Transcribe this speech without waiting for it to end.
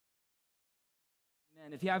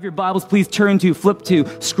And if you have your Bibles, please turn to, flip to,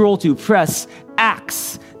 scroll to, press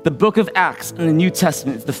Acts, the book of Acts in the New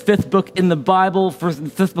Testament. It's the fifth book in the Bible, the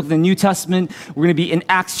fifth book in the New Testament. We're going to be in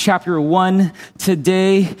Acts chapter 1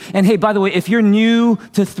 today. And hey, by the way, if you're new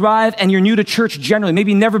to Thrive and you're new to church generally,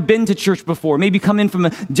 maybe never been to church before, maybe come in from a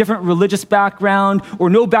different religious background or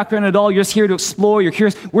no background at all, you're just here to explore, you're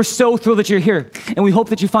curious, we're so thrilled that you're here. And we hope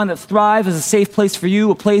that you find that Thrive is a safe place for you,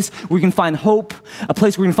 a place where you can find hope, a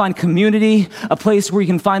place where you can find community, a place where you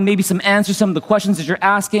can find maybe some answers to some of the questions that you're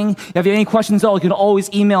asking. If you have any questions at all, you can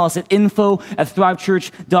always email us at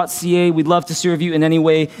info@thrivechurch.ca. We'd love to serve you in any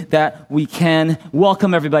way that we can.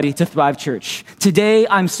 Welcome everybody to Thrive Church. Today,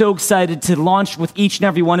 I'm so excited to launch with each and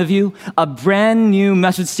every one of you a brand new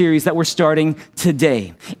message series that we're starting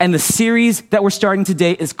today. And the series that we're starting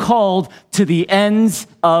today is called To the Ends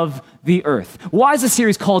of the Earth. Why is the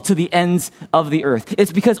series called To the Ends of the Earth?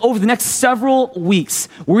 It's because over the next several weeks,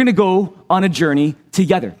 we're going to go on a journey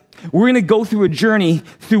together. We're going to go through a journey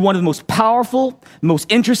through one of the most powerful, most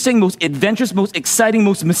interesting, most adventurous, most exciting,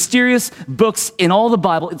 most mysterious books in all the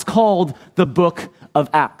Bible. It's called the Book of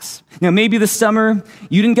Acts. Now, maybe this summer,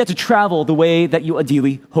 you didn't get to travel the way that you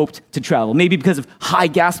ideally hoped to travel. Maybe because of high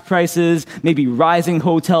gas prices, maybe rising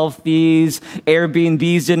hotel fees,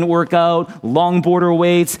 Airbnbs didn't work out, long border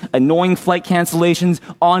waits, annoying flight cancellations,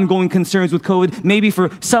 ongoing concerns with COVID. Maybe for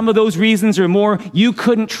some of those reasons or more, you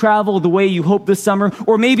couldn't travel the way you hoped this summer.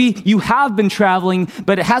 Or maybe you have been traveling,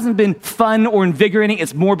 but it hasn't been fun or invigorating.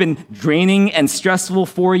 It's more been draining and stressful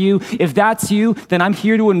for you. If that's you, then I'm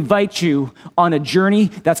here to invite you on a journey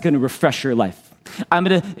that's going to refresh your life. I'm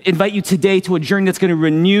going to invite you today to a journey that's going to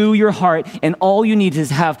renew your heart, and all you need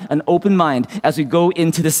is have an open mind as we go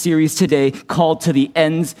into the series today called To the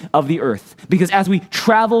Ends of the Earth. Because as we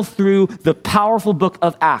travel through the powerful book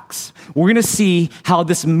of Acts, we're going to see how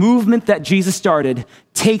this movement that Jesus started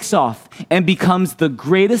takes off and becomes the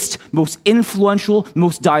greatest, most influential,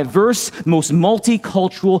 most diverse, most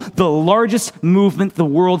multicultural, the largest movement the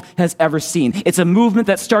world has ever seen. It's a movement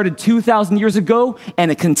that started 2,000 years ago,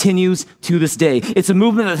 and it continues to this day. It's a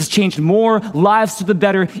movement that has changed more lives for the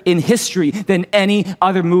better in history than any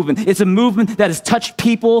other movement. It's a movement that has touched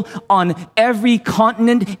people on every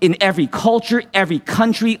continent, in every culture, every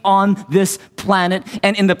country on this planet.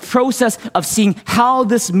 And in the process of seeing how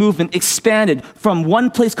this movement expanded from one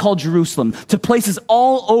place called Jerusalem to places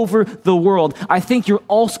all over the world, I think you're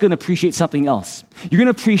also going to appreciate something else. You're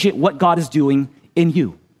going to appreciate what God is doing in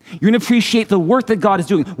you. You're going to appreciate the work that God is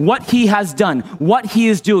doing, what he has done, what he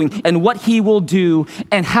is doing, and what he will do,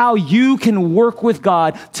 and how you can work with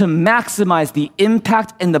God to maximize the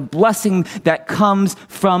impact and the blessing that comes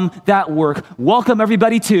from that work. Welcome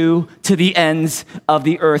everybody to the Ends of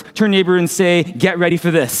the Earth. Turn to your neighbor and say, get ready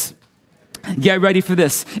for this. Get ready for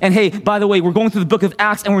this. And hey, by the way, we're going through the book of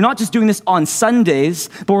Acts, and we're not just doing this on Sundays,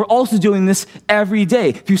 but we're also doing this every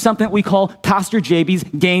day through something that we call Pastor JB's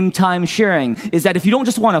Game Time Sharing. Is that if you don't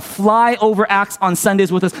just want to fly over Acts on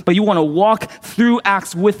Sundays with us, but you want to walk through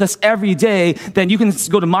Acts with us every day, then you can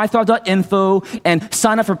go to mythrive.info and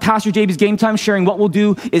sign up for Pastor JB's Game Time Sharing. What we'll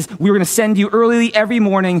do is we're going to send you early every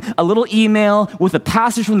morning a little email with a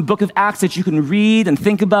passage from the book of Acts that you can read and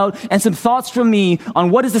think about, and some thoughts from me on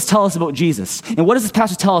what does this tell us about Jesus. And what does this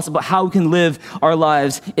passage tell us about how we can live our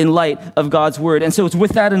lives in light of God's word? And so it's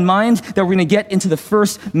with that in mind that we're going to get into the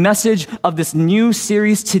first message of this new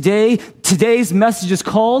series today. Today's message is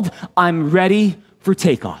called, I'm Ready for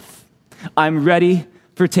Takeoff. I'm ready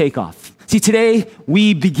for takeoff. See, today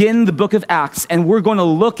we begin the book of Acts, and we're going to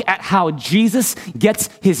look at how Jesus gets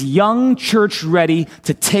his young church ready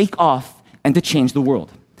to take off and to change the world.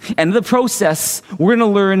 And in the process, we're going to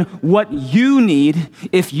learn what you need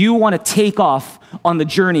if you want to take off on the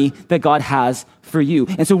journey that God has for you.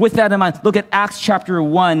 And so with that in mind, look at Acts chapter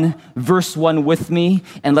 1, verse 1 with me,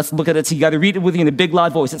 and let's look at it together. Read it with me in a big,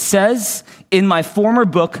 loud voice. It says, in my former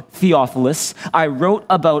book, Theophilus, I wrote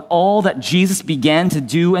about all that Jesus began to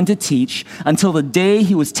do and to teach until the day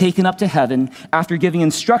he was taken up to heaven after giving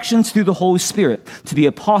instructions through the Holy Spirit to the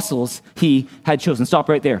apostles he had chosen. Stop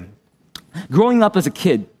right there. Growing up as a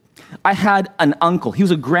kid, I had an uncle. He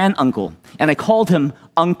was a granduncle, and I called him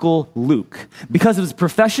Uncle Luke. Because of his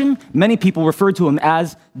profession, many people referred to him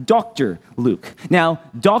as Dr. Luke. Now,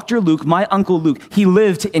 Dr. Luke, my Uncle Luke, he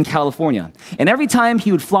lived in California. And every time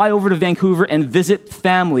he would fly over to Vancouver and visit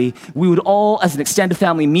family, we would all, as an extended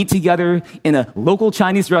family, meet together in a local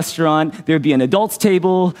Chinese restaurant. There'd be an adults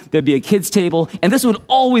table, there'd be a kids table, and this would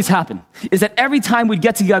always happen, is that every time we'd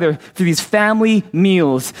get together for these family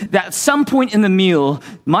meals, that at some point in the meal,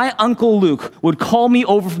 my Uncle Luke would call me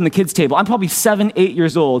over from the kids table. I'm probably 7, 8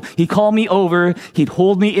 years old. He'd call me over, he'd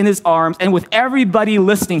hold me in his arms, and with everybody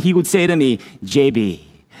listening, he would say to me, JB,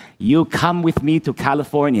 you come with me to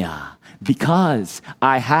California because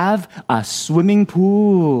I have a swimming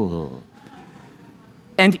pool.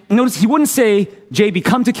 And notice he wouldn't say, JB,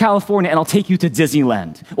 come to California and I'll take you to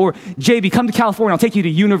Disneyland. Or JB, come to California, I'll take you to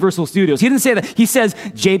Universal Studios. He didn't say that. He says,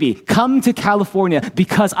 JB, come to California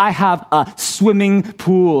because I have a swimming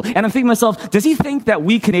pool. And I'm thinking to myself, does he think that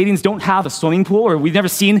we Canadians don't have a swimming pool or we've never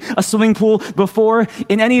seen a swimming pool before?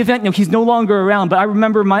 In any event, he's no longer around, but I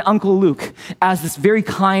remember my Uncle Luke as this very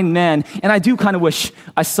kind man. And I do kind of wish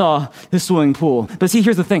I saw his swimming pool. But see,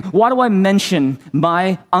 here's the thing. Why do I mention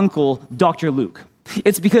my uncle, Dr. Luke?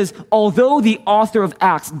 It's because although the author of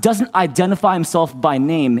Acts doesn't identify himself by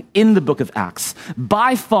name in the book of Acts,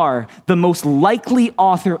 by far the most likely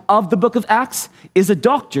author of the book of Acts is a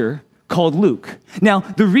doctor called Luke. Now,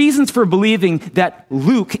 the reasons for believing that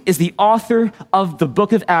Luke is the author of the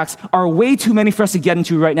book of Acts are way too many for us to get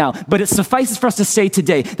into right now, but it suffices for us to say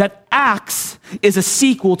today that Acts is a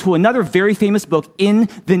sequel to another very famous book in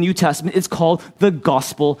the New Testament. It's called the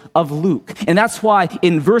Gospel of Luke. And that's why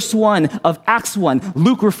in verse 1 of Acts 1,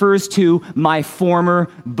 Luke refers to my former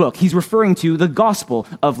book. He's referring to the Gospel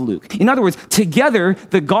of Luke. In other words, together,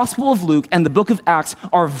 the Gospel of Luke and the book of Acts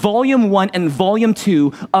are volume 1 and volume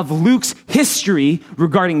 2 of Luke's history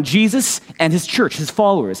regarding Jesus and his church, his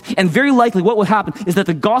followers. And very likely what would happen is that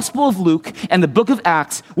the Gospel of Luke and the book of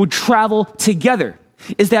Acts would travel together.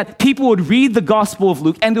 Is that people would read the Gospel of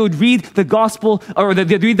Luke and they would read the Gospel, or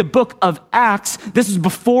they'd read the book of Acts. This is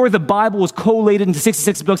before the Bible was collated into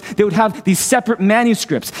 66 books. They would have these separate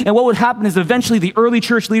manuscripts. And what would happen is eventually the early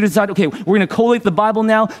church leaders decided, okay, we're going to collate the Bible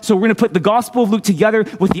now, so we're going to put the Gospel of Luke together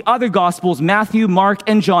with the other Gospels, Matthew, Mark,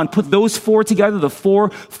 and John, put those four together, the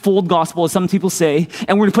four-fold Gospel, as some people say,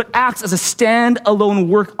 and we're going to put Acts as a standalone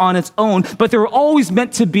work on its own, but they were always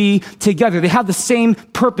meant to be together. They have the same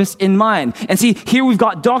purpose in mind. And see, here we've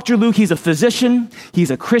got Dr. Luke. He's a physician,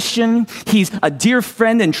 he's a Christian, he's a dear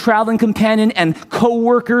friend and traveling companion and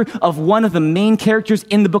co-worker of one of the main characters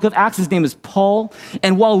in the book of Acts. His name is Paul.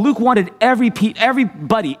 And while Luke wanted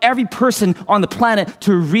everybody, every person on the planet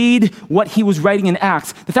to read what he was writing in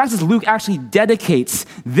Acts, the fact is Luke actually dedicates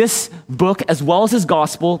this book as well as his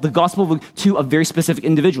gospel, the Gospel of Luke, to a very specific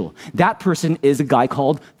individual. That person is a guy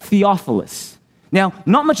called Theophilus. Now,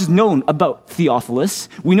 not much is known about Theophilus.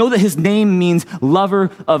 We know that his name means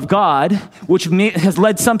lover of God, which has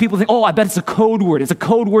led some people to think, oh, I bet it's a code word. It's a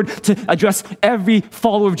code word to address every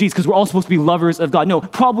follower of Jesus because we're all supposed to be lovers of God. No,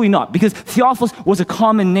 probably not, because Theophilus was a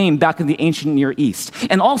common name back in the ancient Near East.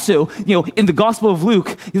 And also, in the Gospel of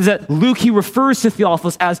Luke, is that Luke, he refers to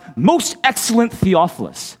Theophilus as most excellent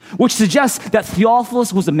Theophilus, which suggests that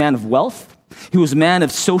Theophilus was a man of wealth. He was a man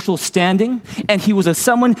of social standing, and he was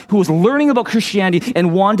someone who was learning about Christianity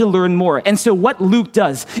and wanted to learn more. And so what Luke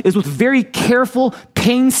does is with very careful,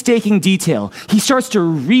 painstaking detail, he starts to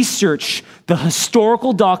research the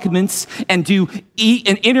historical documents and do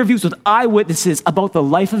interviews with eyewitnesses about the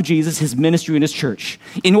life of Jesus, his ministry, and his church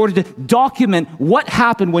in order to document what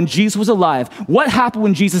happened when Jesus was alive, what happened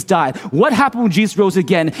when Jesus died, what happened when Jesus rose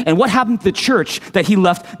again, and what happened to the church that he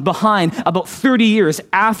left behind about 30 years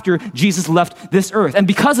after Jesus left this earth. And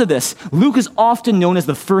because of this, Luke is often known as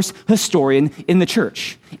the first historian in the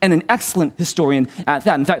church, and an excellent historian at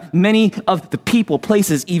that. In fact, many of the people,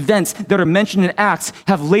 places, events that are mentioned in Acts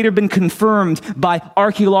have later been confirmed by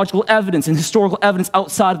archaeological evidence and historical evidence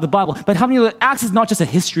outside of the Bible. But how many know that Acts is not just a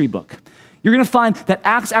history book? You're going to find that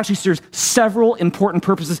Acts actually serves several important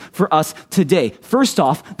purposes for us today. First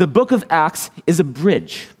off, the book of Acts is a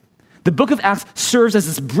bridge. The book of Acts serves as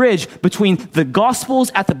this bridge between the Gospels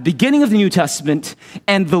at the beginning of the New Testament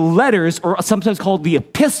and the letters, or sometimes called the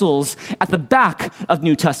epistles, at the back of the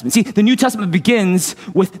New Testament. See, the New Testament begins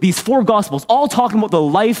with these four Gospels, all talking about the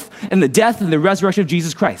life and the death and the resurrection of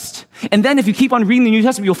Jesus Christ. And then if you keep on reading the New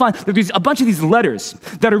Testament, you'll find that there's a bunch of these letters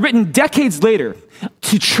that are written decades later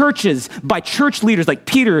to churches by church leaders like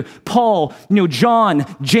Peter, Paul, John,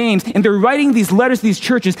 James, and they're writing these letters to these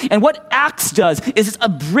churches. And what Acts does is it's a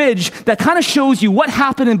bridge that kind of shows you what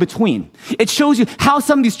happened in between. It shows you how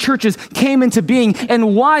some of these churches came into being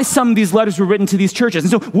and why some of these letters were written to these churches.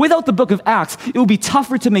 And so without the book of Acts, it would be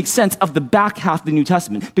tougher to make sense of the back half of the New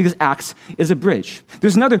Testament because Acts is a bridge.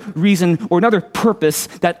 There's another reason or another purpose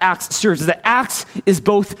that Acts serves, is that Acts is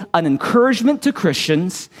both an encouragement to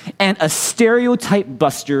Christians and a stereotype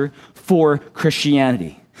buster for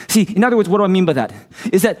Christianity. See, in other words, what do I mean by that?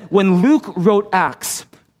 Is that when Luke wrote Acts,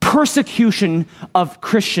 persecution of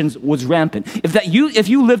Christians was rampant. If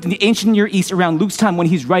you lived in the ancient Near East around Luke's time when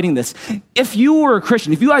he's writing this, if you were a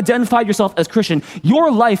Christian, if you identified yourself as Christian,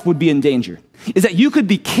 your life would be in danger. Is that you could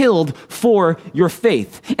be killed for your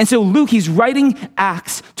faith. And so Luke, he's writing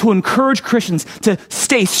Acts to encourage Christians to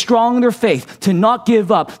stay strong in their faith, to not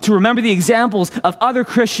give up, to remember the examples of other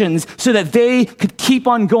Christians so that they could keep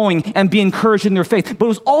on going and be encouraged in their faith. But it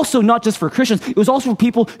was also not just for Christians, it was also for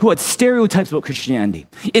people who had stereotypes about Christianity.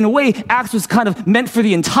 In a way, Acts was kind of meant for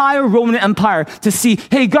the entire Roman Empire to see,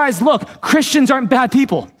 hey guys, look, Christians aren't bad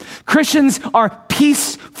people. Christians are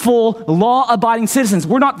peaceful, law-abiding citizens.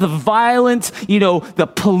 We're not the violent,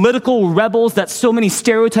 the political rebels that so many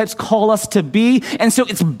stereotypes call us to be. And so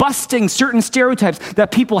it's busting certain stereotypes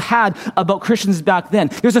that people had about Christians back then.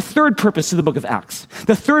 There's a third purpose to the book of Acts.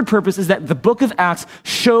 The third purpose is that the book of Acts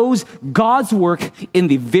shows God's work in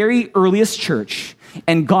the very earliest church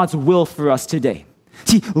and God's will for us today.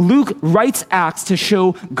 See, Luke writes Acts to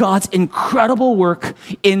show God's incredible work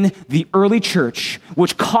in the early church,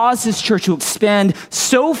 which caused his church to expand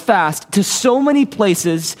so fast to so many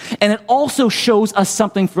places. And it also shows us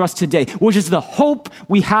something for us today, which is the hope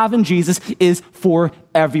we have in Jesus is for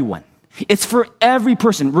everyone. It's for every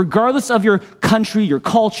person, regardless of your country, your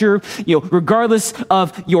culture, regardless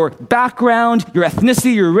of your background, your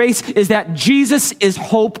ethnicity, your race, is that Jesus is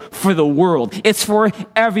hope for the world. It's for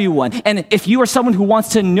everyone. And if you are someone who wants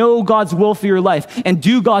to know God's will for your life and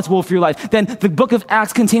do God's will for your life, then the book of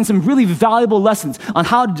Acts contains some really valuable lessons on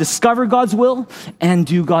how to discover God's will and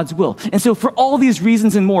do God's will. And so for all these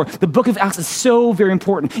reasons and more, the book of Acts is so very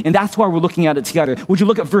important. And that's why we're looking at it together. Would you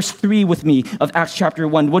look at verse 3 with me of Acts chapter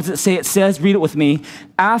 1? What does it say? It says, read it with me.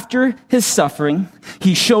 After his suffering,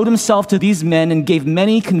 he showed himself to these men and gave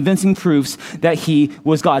many convincing proofs that he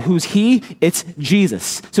was God. Who's he? It's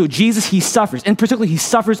Jesus. So Jesus, he suffers. And particularly, he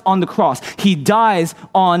suffers on the cross. He dies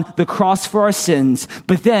on the cross for our sins.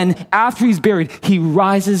 But then after he's buried, he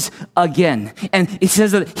rises again. And it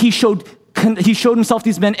says that he showed himself to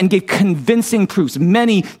these men and gave convincing proofs,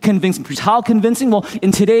 many convincing proofs. How convincing? Well,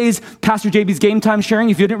 in today's Pastor JB's Game Time Sharing,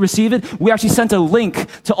 if you didn't receive it, we actually sent a link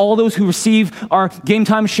to all those who receive our Game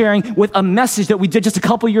Time Sharing with a message that we did just a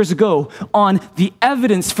couple years ago on the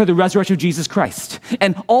evidence for the resurrection of Jesus Christ.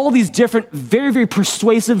 And all these different, very, very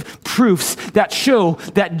persuasive proofs that show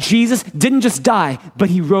that Jesus didn't just die, but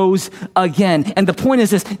he rose again. And the point is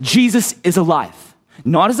this: Jesus is alive.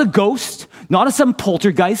 Not as a ghost, not as some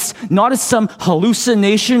poltergeist, not as some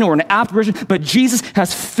hallucination or an apparition, but Jesus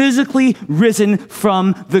has physically risen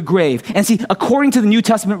from the grave. And see, according to the New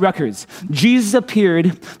Testament records, Jesus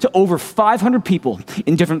appeared to over 500 people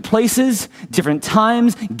in different places, different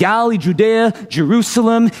times, Galilee, Judea,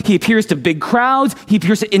 Jerusalem. He appears to big crowds. He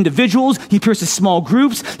appears to individuals. He appears to small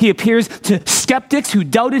groups. He appears to skeptics who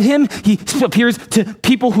doubted him. He appears to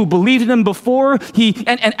people who believed in him before.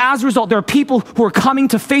 And as a result, there are people who are coming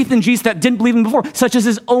to faith in Jesus that didn't believe him before, such as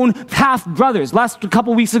his own half-brothers. Last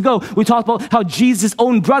couple weeks ago, we talked about how Jesus'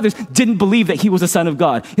 own brothers didn't believe that he was the Son of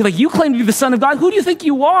God. He's like, you claim to be the Son of God? Who do you think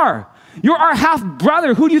you are? You're our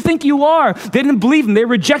half-brother. Who do you think you are? They didn't believe him. They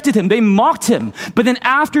rejected him. They mocked him. But then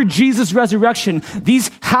after Jesus' resurrection,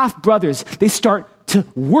 these half-brothers, they start to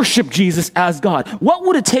worship Jesus as God. What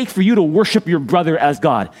would it take for you to worship your brother as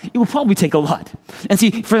God? It would probably take a lot. And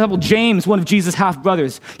see, for example, James, one of Jesus'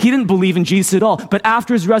 half-brothers, he didn't believe in Jesus at all. But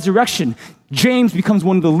after his resurrection, James becomes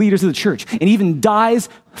one of the leaders of the church and even dies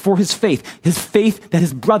for his faith that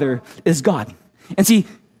his brother is God. And see,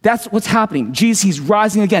 that's what's happening. Jesus, he's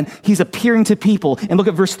rising again. He's appearing to people. And look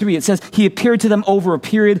at verse 3. It says, he appeared to them over a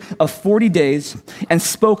period of 40 days and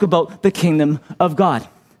spoke about the kingdom of God.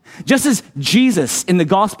 Just as Jesus in the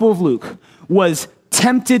Gospel of Luke was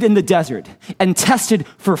tempted in the desert and tested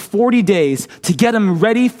for 40 days to get him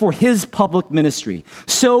ready for his public ministry,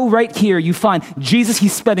 so right here you find Jesus,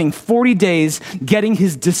 he's spending 40 days getting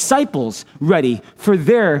his disciples ready for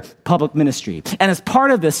their public ministry. And as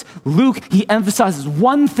part of this, Luke, he emphasizes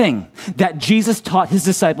one thing that Jesus taught his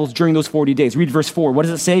disciples during those 40 days. Read verse 4. What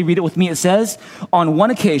does it say? Read it with me. It says, on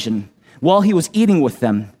one occasion, while he was eating with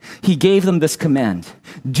them, he gave them this command: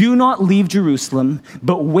 do not leave Jerusalem,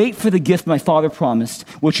 but wait for the gift my Father promised,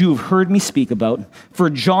 which you have heard me speak about.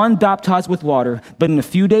 For John baptized with water, but in a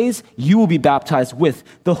few days you will be baptized with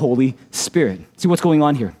the Holy Spirit. See what's going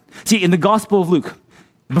on here? See, in the Gospel of Luke,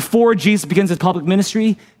 before Jesus begins his public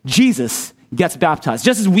ministry, Jesus gets baptized.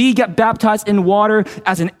 Just as we get baptized in water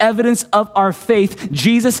as an evidence of our faith,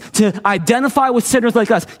 Jesus, to identify with sinners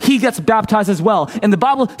like us, he gets baptized as well. And the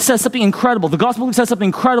Bible says something incredible. The Gospel of Luke says something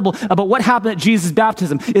incredible about what happened at Jesus'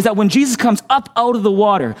 baptism, is that when Jesus comes up out of the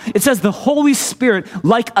water, it says the Holy Spirit,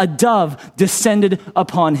 like a dove, descended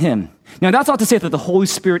upon him. Now, that's not to say that the Holy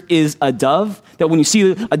Spirit is a dove, that when you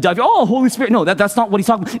see a dove, oh, Holy Spirit. No, that's not what he's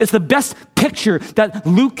talking about. It's the best picture that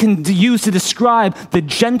Luke can use to describe the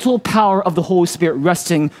gentle power of the Holy Spirit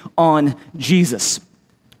resting on Jesus.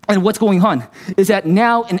 And what's going on is that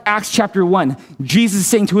now in Acts chapter 1, Jesus is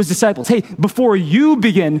saying to his disciples, hey, before you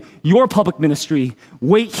begin your public ministry,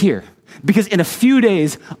 wait here. Because in a few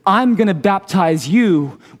days, I'm going to baptize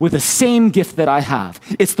you with the same gift that I have.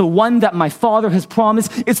 It's the one that my Father has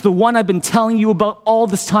promised. It's the one I've been telling you about all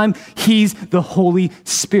this time. He's the Holy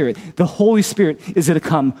Spirit. The Holy Spirit is going to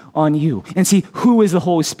come on you. And see, who is the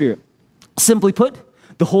Holy Spirit? Simply put,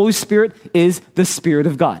 the Holy Spirit is the Spirit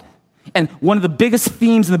of God. And one of the biggest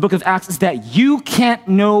themes in the book of Acts is that you can't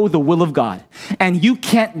know the will of God and you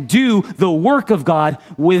can't do the work of God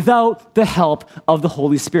without the help of the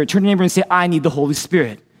Holy Spirit. Turn to your neighbor and say, I need the Holy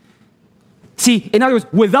Spirit. See, in other words,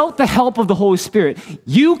 without the help of the Holy Spirit,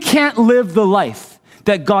 you can't live the life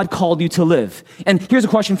that God called you to live. And here's a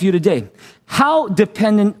question for you today. How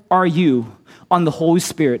dependent are you on the Holy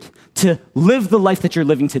Spirit to live the life that you're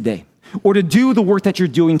living today? Or to do the work that you're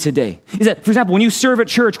doing today? Is that, for example, when you serve at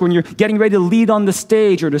church, when you're getting ready to lead on the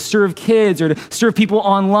stage or to serve kids or to serve people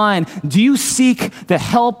online, do you seek the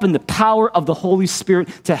help and the power of the Holy Spirit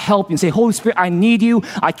to help you and say, Holy Spirit, I need you.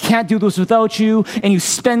 I can't do this without you. And you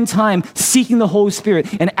spend time seeking the Holy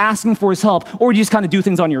Spirit and asking for his help, or do you just kind of do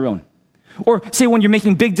things on your own? Or say when you're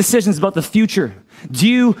making big decisions about the future, do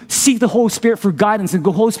you seek the Holy Spirit for guidance and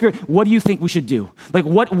go, Holy Spirit, what do you think we should do? Like,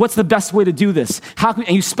 what's the best way to do this? And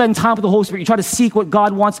you spend time with the Holy Spirit. You try to seek what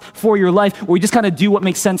God wants for your life, or you just kind of do what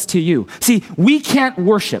makes sense to you. See, we can't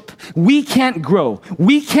worship. We can't grow.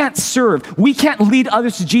 We can't serve. We can't lead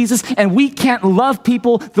others to Jesus, and we can't love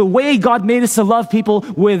people the way God made us to love people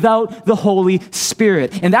without the Holy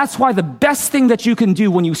Spirit. And that's why the best thing that you can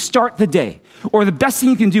do when you start the day, or the best thing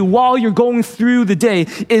you can do while you're going through the day,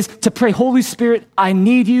 is to pray, Holy Spirit, I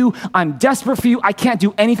need you. I'm desperate for you. I can't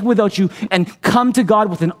do anything without you. And come to God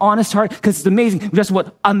with an honest heart, because it's amazing. Just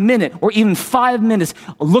a minute or even 5 minutes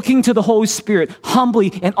looking to the Holy Spirit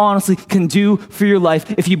humbly and honestly can do for your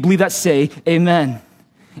life. If you believe that, say amen.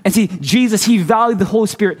 And see, Jesus, he valued the Holy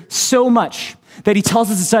Spirit so much that he tells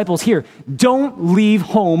his disciples here, don't leave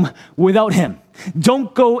home without him.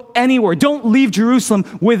 Don't go anywhere. Don't leave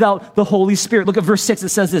Jerusalem without the Holy Spirit. Look at verse 6. It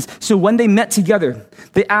says this. So when they met together,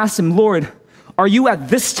 they asked him, Lord, are you at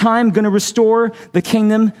this time going to restore the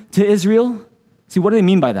kingdom to Israel? See, what do they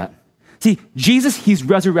mean by that? See, Jesus, he's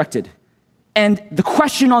resurrected. And the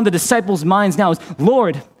question on the disciples' minds now is,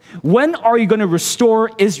 Lord, when are you going to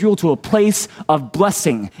restore Israel to a place of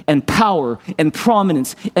blessing and power and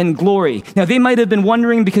prominence and glory? Now, they might have been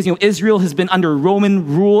wondering because, Israel has been under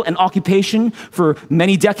Roman rule and occupation for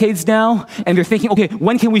many decades now. And they're thinking, okay,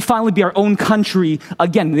 when can we finally be our own country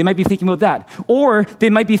again? They might be thinking about that. Or they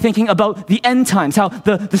might be thinking about the end times, how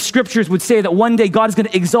the scriptures would say that one day God is going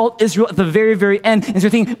to exalt Israel at the very, very end. And so they're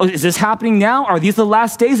thinking, oh, is this happening now? Are these the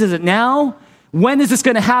last days? Is it now? When is this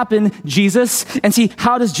going to happen, Jesus? And see,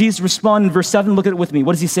 how does Jesus respond in verse 7? Look at it with me.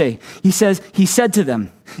 What does he say? He says, he said to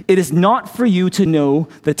them, it is not for you to know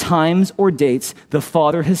the times or dates the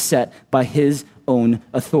Father has set by his own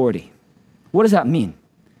authority. What does that mean?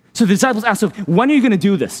 So the disciples asked, so when are you going to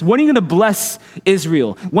do this? When are you going to bless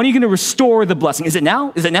Israel? When are you going to restore the blessing? Is it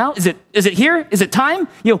now? Is it now? Is it here? Is it time?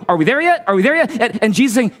 Are we there yet? Are we there yet? And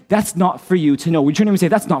Jesus is saying, that's not for you to know. We turn to him and say,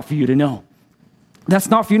 that's not for you to know. That's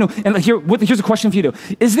not for you to know. And here's a question for you, though.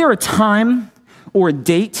 Is there a time or a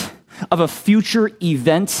date of a future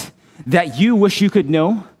event that you wish you could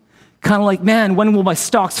know? Kind of like, man, when will my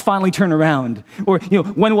stocks finally turn around? Or,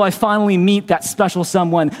 when will I finally meet that special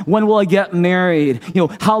someone? When will I get married?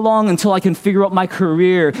 How long until I can figure out my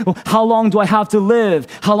career? How long do I have to live?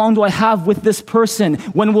 How long do I have with this person?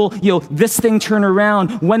 When will, this thing turn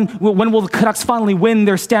around? When will the Canucks finally win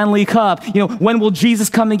their Stanley Cup? When will Jesus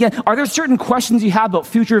come again? Are there certain questions you have about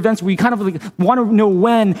future events where you kind of want to know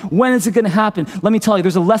when is it going to happen? Let me tell you,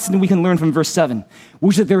 there's a lesson we can learn from verse 7,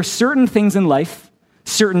 which is that there are certain things in life,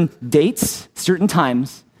 certain dates, certain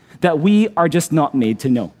times that we are just not made to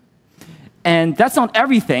know. And that's not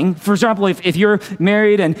everything. For example, if you're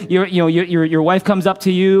married and your wife comes up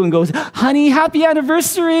to you and goes, honey, happy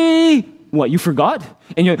anniversary. What, you forgot?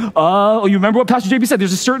 And you remember what Pastor JB said?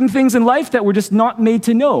 There's certain things in life that we're just not made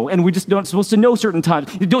to know, and we're just not supposed to know certain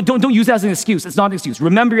times. Don't use that as an excuse. It's not an excuse.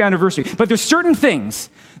 Remember your anniversary. But there's certain things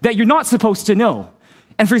that you're not supposed to know.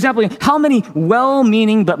 And for example, how many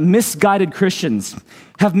well-meaning but misguided Christians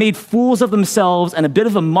have made fools of themselves and a bit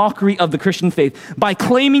of a mockery of the Christian faith by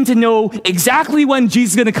claiming to know exactly when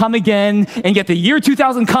Jesus is going to come again, and yet the year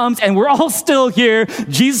 2000 comes and we're all still here.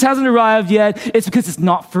 Jesus hasn't arrived yet. It's because it's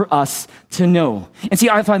not for us to know. And see,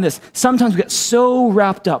 I find this. Sometimes we get so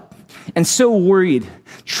wrapped up and so worried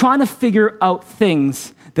trying to figure out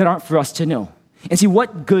things that aren't for us to know. And see,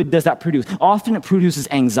 what good does that produce? Often it produces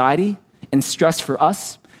anxiety and stress for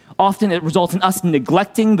us. Often it results in us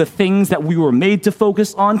neglecting the things that we were made to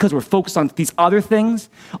focus on because we're focused on these other things.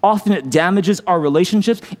 Often it damages our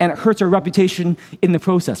relationships and it hurts our reputation in the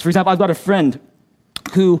process. For example, I've got a friend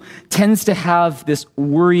who tends to have this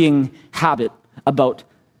worrying habit about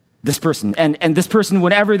this person. And this person,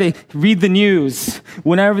 whenever they read the news,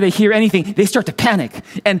 whenever they hear anything, they start to panic.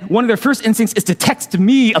 And one of their first instincts is to text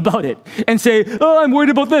me about it and say, oh, I'm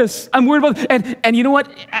worried about this. I'm worried about this. And you know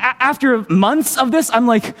what? After months of this, I'm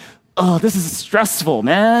like, oh, this is stressful,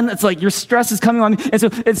 man. It's like your stress is coming on me.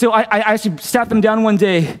 And so I actually sat them down one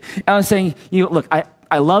day and I was saying, look,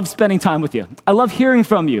 I love spending time with you. I love hearing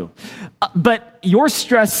from you. But your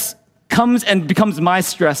stress comes and becomes my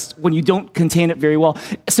stress when you don't contain it very well.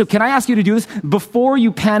 So can I ask you to do this? Before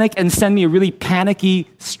you panic and send me a really panicky,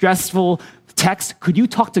 stressful text, could you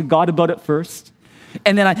talk to God about it first?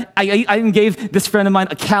 And then I even gave this friend of mine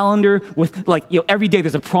a calendar with every day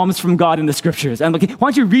there's a promise from God in the scriptures. And I'm like,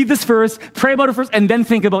 why don't you read this first, pray about it first, and then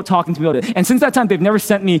think about talking to me about it. And since that time, they've never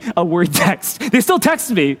sent me a word text. They still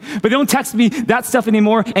text me, but they don't text me that stuff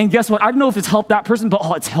anymore. And guess what? I don't know if it's helped that person, but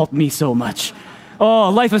it's helped me so much.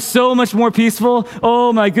 Oh, life is so much more peaceful.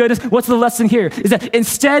 Oh my goodness. What's the lesson here? Is that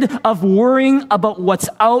instead of worrying about what's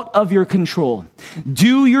out of your control,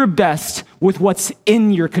 do your best with what's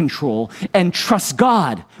in your control and trust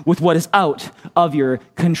God with what is out of your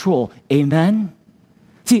control. Amen?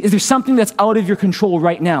 See, is there something that's out of your control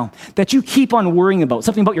right now that you keep on worrying about?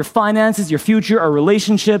 Something about your finances, your future, or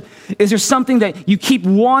relationship? Is there something that you keep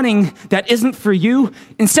wanting that isn't for you?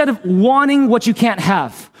 Instead of wanting what you can't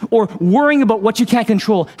have or worrying about what you can't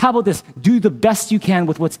control, how about this? Do the best you can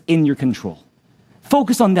with what's in your control.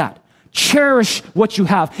 Focus on that. Cherish what you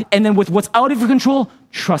have. And then with what's out of your control,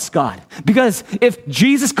 trust God. Because if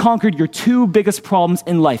Jesus conquered your two biggest problems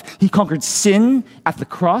in life, he conquered sin at the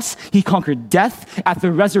cross, he conquered death at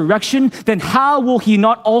the resurrection, then how will he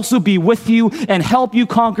not also be with you and help you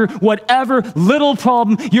conquer whatever little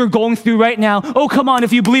problem you're going through right now? Oh, come on,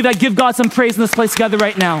 if you believe that, give God some praise in this place together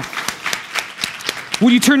right now.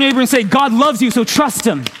 Would you turn to your neighbor and say, God loves you, so trust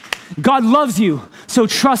him. God loves you, so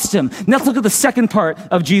trust him. Now let's look at the second part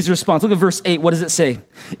of Jesus' response. Look at verse 8. What does it say?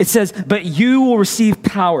 It says, but you will receive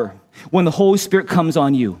power when the Holy Spirit comes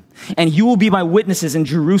on you, and you will be my witnesses in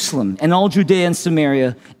Jerusalem and all Judea and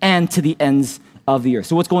Samaria and to the ends of the earth.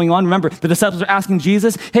 So what's going on? Remember, the disciples are asking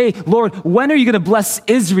Jesus, hey, Lord, when are you going to bless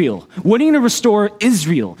Israel? When are you going to restore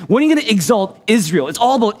Israel? When are you going to exalt Israel? It's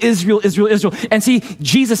all about Israel, Israel, Israel. And see,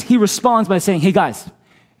 Jesus, he responds by saying, hey guys,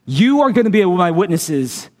 you are going to be my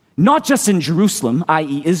witnesses not just in Jerusalem,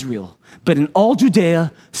 i.e. Israel, but in all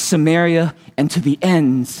Judea, Samaria, and to the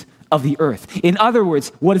ends of the earth. In other words,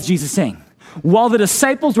 what is Jesus saying? While the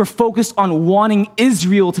disciples were focused on wanting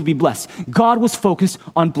Israel to be blessed, God was focused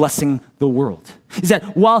on blessing the world. Is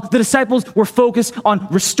that while the disciples were focused on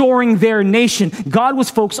restoring their nation, God was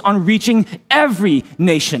focused on reaching every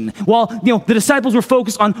nation. While the disciples were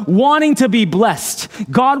focused on wanting to be blessed,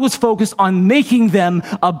 God was focused on making them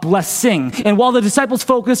a blessing. And while the disciples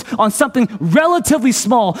focused on something relatively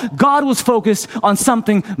small, God was focused on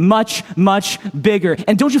something much, much bigger.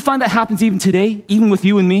 And don't you find that happens even today, even with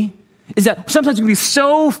you and me? Is that sometimes we can be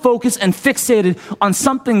so focused and fixated on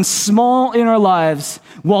something small in our lives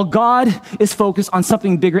while God is focused on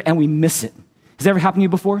something bigger and we miss it. Has that ever happened to you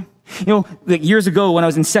before? Years ago when I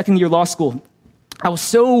was in second year law school, I was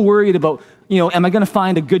so worried about, am I going to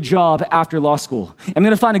find a good job after law school? Am I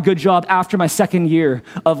going to find a good job after my second year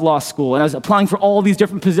of law school? And I was applying for all these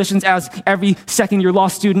different positions as every second year law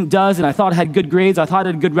student does. And I thought I had good grades. I thought I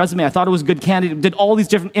had a good resume. I thought I was a good candidate. Did all these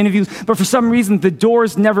different interviews. But for some reason, the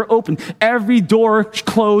doors never opened. Every door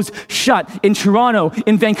closed shut. In Toronto,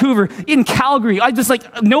 in Vancouver, in Calgary.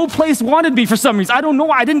 No place wanted me for some reason. I don't know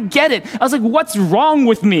why. I didn't get it. I was like, what's wrong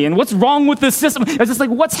with me? And what's wrong with this system? I was just like,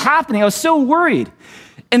 what's happening? I was so worried.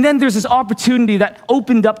 And then there's this opportunity that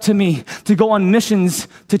opened up to me to go on missions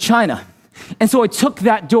to China. And so I took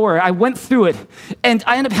that door, I went through it, and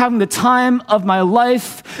I ended up having the time of my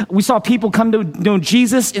life. We saw people come to know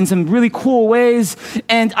Jesus in some really cool ways,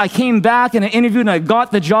 and I came back and I interviewed and I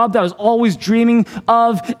got the job that I was always dreaming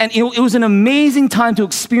of, and it was an amazing time to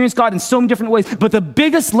experience God in so many different ways. But the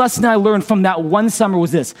biggest lesson I learned from that one summer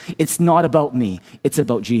was this: it's not about me, it's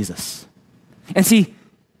about Jesus. And see,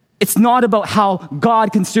 it's not about how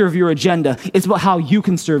God can serve your agenda, it's about how you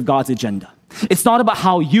can serve God's agenda. It's not about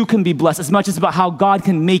how you can be blessed as much as about how God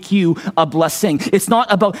can make you a blessing. It's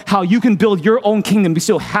not about how you can build your own kingdom, be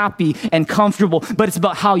so happy and comfortable, but it's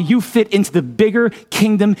about how you fit into the bigger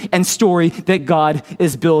kingdom and story that God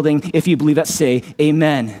is building. If you believe that, say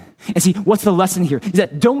amen. And see, what's the lesson here? Is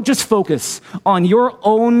that don't just focus on your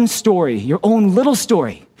own story, your own little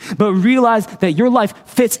story, but realize that your life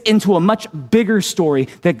fits into a much bigger story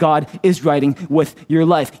that God is writing with your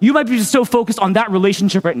life. You might be just so focused on that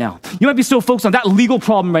relationship right now. You might be so focused on that legal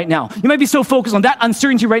problem right now. You might be so focused on that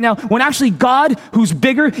uncertainty right now, when actually God, who's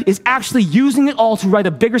bigger, is actually using it all to write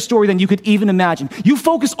a bigger story than you could even imagine. You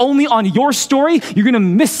focus only on your story, you're going to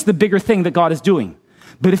miss the bigger thing that God is doing.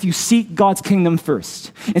 But if you seek God's kingdom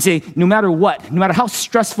first and say, no matter what, no matter how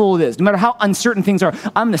stressful it is, no matter how uncertain things are,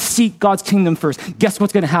 I'm going to seek God's kingdom first, guess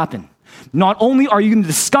what's going to happen? Not only are you going to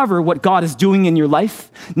discover what God is doing in your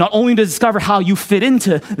life, not only to discover how you fit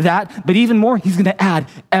into that, but even more, he's going to add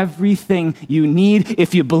everything you need.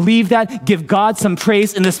 If you believe that, give God some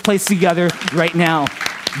praise in this place together right now.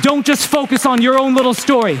 Don't just focus on your own little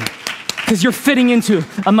story, because you're fitting into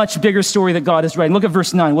a much bigger story that God is writing. Look at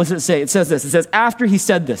verse 9. What does it say? It says this. It says, after he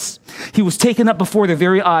said this, he was taken up before their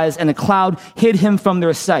very eyes, and a cloud hid him from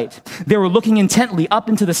their sight. They were looking intently up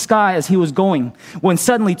into the sky as he was going, when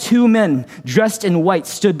suddenly two men dressed in white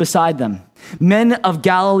stood beside them. Men of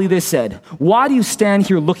Galilee, they said, why do you stand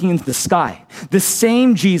here looking into the sky? The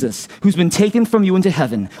same Jesus who's been taken from you into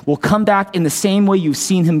heaven will come back in the same way you've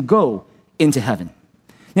seen him go into heaven.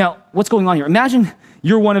 Now, what's going on here? Imagine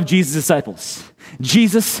you're one of Jesus' disciples.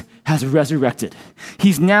 Jesus has resurrected.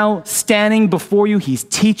 He's now standing before you. He's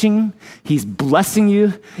teaching. He's blessing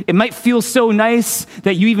you. It might feel so nice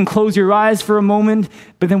that you even close your eyes for a moment,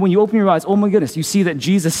 but then when you open your eyes, oh my goodness, you see that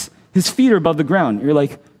Jesus, his feet are above the ground. You're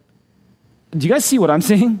like, do you guys see what I'm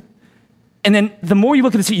seeing? And then the more you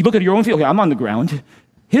look at his feet, you look at your own feet, okay, I'm on the ground.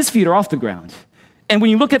 His feet are off the ground. And when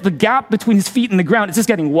you look at the gap between his feet and the ground, it's just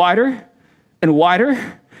getting wider and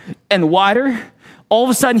wider and wider. All of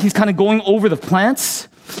a sudden, he's kind of going over the plants.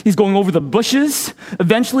 He's going over the bushes.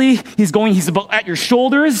 Eventually, he's about at your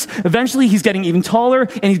shoulders. Eventually, he's getting even taller,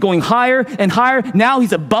 and he's going higher and higher. Now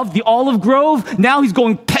he's above the olive grove. Now he's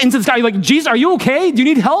going into the sky. You're like, Jesus, are you okay? Do you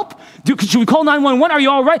need help? Should we call 911? Are you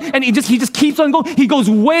all right? And he just keeps on going. He goes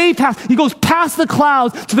past the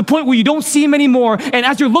clouds to the point where you don't see him anymore. And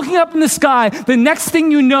as you're looking up in the sky, the next thing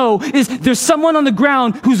you know is there's someone on the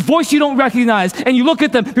ground whose voice you don't recognize. And you look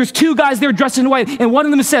at them. There's two guys there dressed in white, and one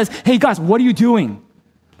of them says, hey guys, what are you doing?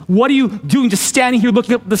 What are you doing just standing here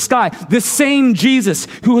looking up at the sky? This same Jesus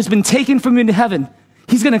who has been taken from you into heaven,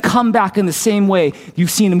 he's going to come back in the same way you've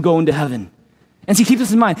seen him go into heaven. And so keep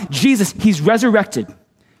this in mind. Jesus, he's resurrected.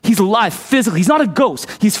 He's alive physically. He's not a ghost.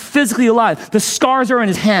 He's physically alive. The scars are on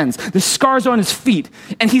his hands. The scars are on his feet.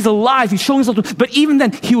 And he's alive. He's showing himself. But even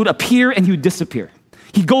then, he would appear and he would disappear.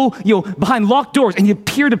 He'd go behind locked doors and he'd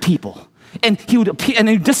appear to people. And he would appear and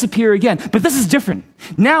then he'd disappear again. But this is different.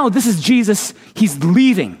 Now this is Jesus. He's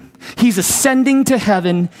leaving. He's ascending to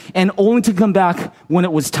heaven and only to come back when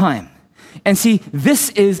it was time. And see, this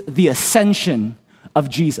is the ascension of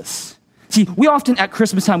Jesus. See, we often at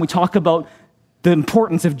Christmas time, we talk about the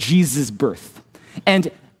importance of Jesus' birth.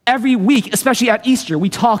 And every week, especially at Easter, we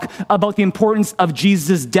talk about the importance of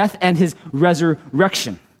Jesus' death and his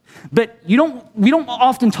resurrection. But we don't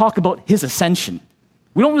often talk about his ascension.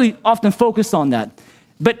 We don't really often focus on that.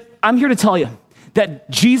 But I'm here to tell you that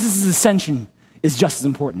Jesus' ascension is just as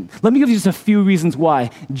important. Let me give you just a few reasons why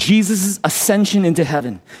Jesus' ascension into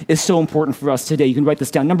heaven is so important for us today. You can write this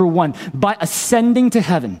down. Number one, by ascending to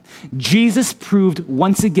heaven, Jesus proved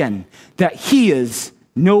once again that he is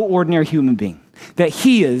no ordinary human being, that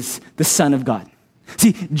he is the Son of God.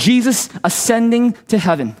 See, Jesus ascending to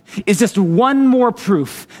heaven is just one more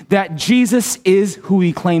proof that Jesus is who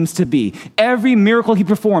he claims to be. Every miracle he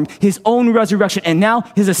performed, his own resurrection, and now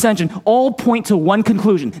his ascension all point to one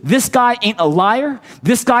conclusion. This guy ain't a liar.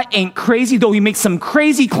 This guy ain't crazy. Though he makes some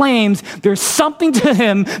crazy claims, there's something to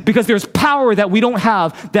him because there's power that we don't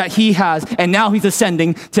have that he has, and now he's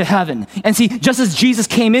ascending to heaven. And see, just as Jesus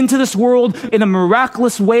came into this world in a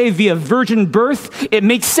miraculous way via virgin birth, it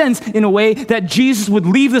makes sense in a way that Jesus would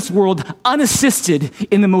leave this world unassisted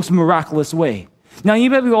in the most miraculous way. Now,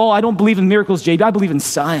 you might be, I don't believe in miracles, JB. I believe in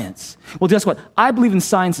science. Well, guess what? I believe in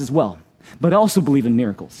science as well, but I also believe in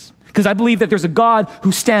miracles. Because I believe that there's a God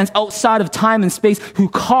who stands outside of time and space, who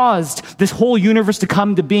caused this whole universe to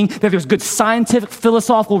come into being, that there's good scientific,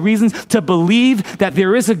 philosophical reasons to believe that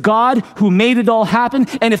there is a God who made it all happen.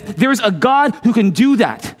 And if there's a God who can do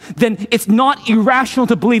that, then it's not irrational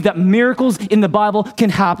to believe that miracles in the Bible can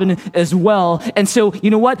happen as well. And so, you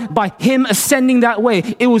know what? By him ascending that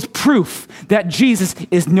way, it was proof that Jesus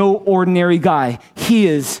is no ordinary guy. He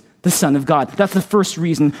is the Son of God. That's the first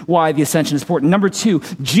reason why the ascension is important. Number two,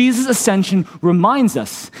 Jesus' ascension reminds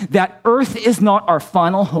us that earth is not our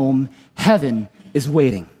final home. Heaven is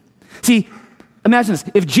waiting. See, imagine this.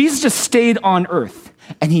 If Jesus just stayed on earth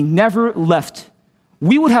and he never left,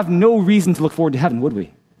 we would have no reason to look forward to heaven, would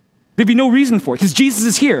we? There'd be no reason for it because Jesus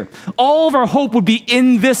is here. All of our hope would be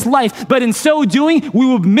in this life. But in so doing, we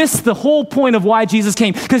would miss the whole point of why Jesus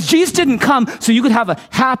came. Because Jesus didn't come so you could have a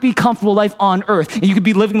happy, comfortable life on earth and you could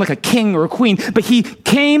be living like a king or a queen. But he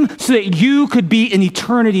came so that you could be in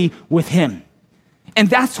eternity with him. And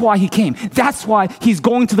that's why he came. That's why he's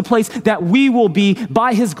going to the place that we will be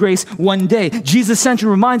by his grace one day. Jesus' ascension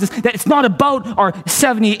reminds us that it's not about our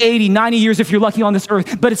 70, 80, 90 years if you're lucky on this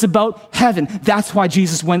earth, but it's about heaven. That's why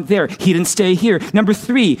Jesus went there. He didn't stay here. Reason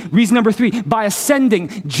number three, by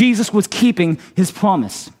ascending, Jesus was keeping his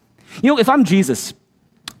promise. You know, if I'm Jesus,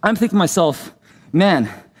 I'm thinking to myself, man,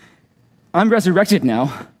 I'm resurrected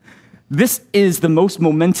now. This is the most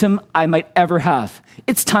momentum I might ever have.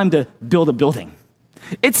 It's time to build a building.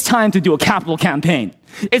 It's time to do a capital campaign.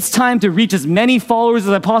 It's time to reach as many followers as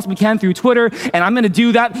I possibly can through Twitter, and I'm going to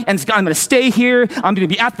do that, and I'm going to stay here. I'm going to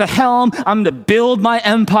be at the helm. I'm going to build my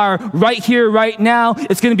empire right here, right now.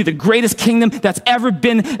 It's going to be the greatest kingdom that's ever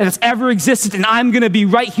been and that's ever existed, and I'm going to be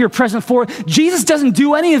right here present for it. Jesus doesn't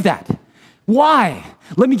do any of that. Why?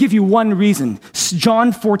 Let me give you one reason.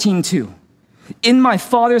 John 14:2. In my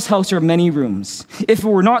Father's house are many rooms. If it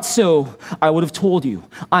were not so, I would have told you.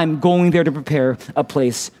 I'm going there to prepare a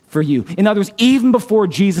place for you. In other words, even before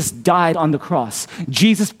Jesus died on the cross,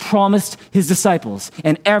 Jesus promised his disciples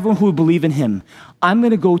and everyone who would believe in him, I'm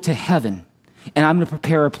going to go to heaven and I'm going to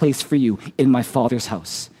prepare a place for you in my Father's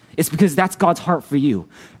house. It's because that's God's heart for you.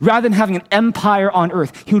 Rather than having an empire on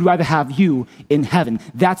earth, he would rather have you in heaven.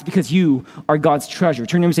 That's because you are God's treasure.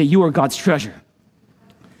 Turn to him and say, you are God's treasure.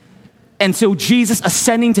 And so Jesus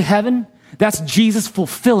ascending to heaven, that's Jesus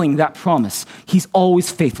fulfilling that promise. He's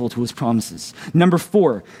always faithful to his promises. Number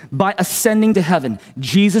four, by ascending to heaven,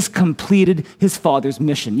 Jesus completed his Father's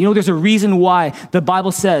mission. You know, there's a reason why the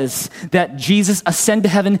Bible says that Jesus ascended to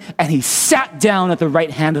heaven and he sat down at the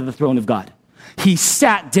right hand of the throne of God. He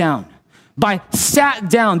sat down. By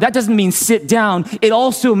sat down, that doesn't mean sit down. It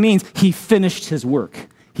also means he finished his work.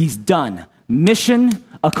 He's done. Mission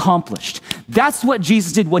accomplished. That's what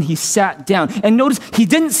Jesus did when he sat down. And notice, he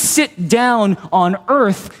didn't sit down on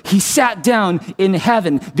earth. He sat down in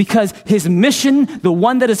heaven because his mission, the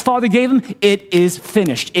one that his Father gave him, it is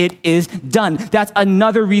finished. It is done. That's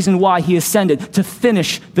another reason why he ascended, to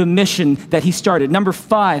finish the mission that he started. Number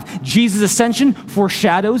five, Jesus' ascension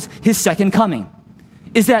foreshadows his second coming.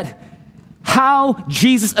 Is that how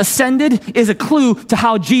Jesus ascended is a clue to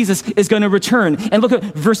how Jesus is going to return. And look at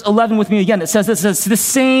verse 11 with me again. It says, the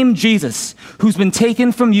same Jesus who's been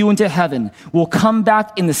taken from you into heaven will come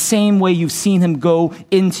back in the same way you've seen him go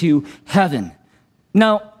into heaven.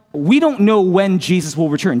 Now, we don't know when Jesus will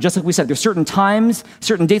return. Just like we said, there's certain times,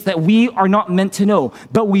 certain dates that we are not meant to know.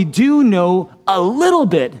 But we do know a little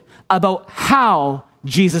bit about how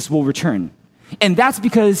Jesus will return. And that's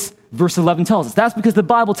because verse 11 tells us. That's because the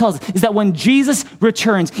Bible tells us is that when Jesus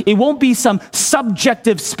returns, it won't be some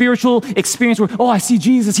subjective spiritual experience where, oh, I see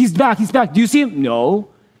Jesus, he's back. Do you see him? No.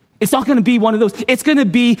 It's not going to be one of those. It's going to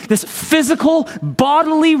be this physical,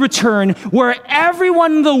 bodily return where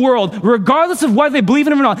everyone in the world, regardless of whether they believe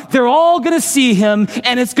in him or not, they're all going to see him,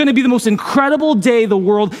 and it's going to be the most incredible day the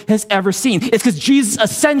world has ever seen. It's because Jesus'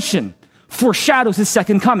 ascension foreshadows his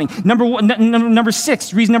second coming. Number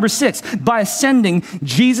six, by ascending,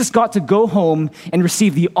 Jesus got to go home and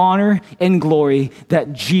receive the honor and glory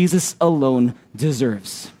that Jesus alone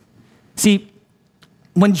deserves. See,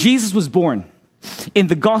 when Jesus was born, in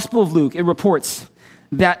the Gospel of Luke, it reports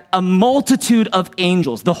that a multitude of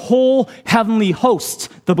angels, the whole heavenly host,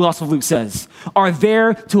 the Gospel of Luke says, are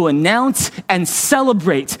there to announce and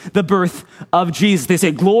celebrate the birth of Jesus. They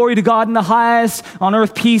say, glory to God in the highest, on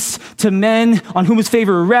earth peace to men on whom his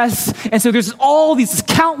favor rests. And so there's all these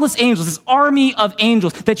countless angels, this army of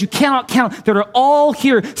angels that you cannot count, that are all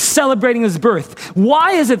here celebrating his birth.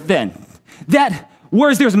 Why is it then that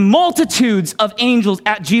whereas there's multitudes of angels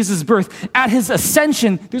at Jesus' birth, at his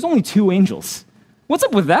ascension, there's only two angels? What's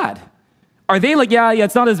up with that? Are they like, yeah,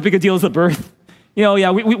 it's not as big a deal as the birth.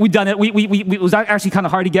 We've done it. It was actually kind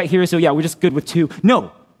of hard to get here, so yeah, we're just good with 2.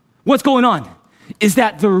 No. What's going on is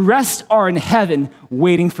that the rest are in heaven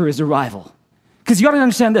waiting for his arrival. Because you got to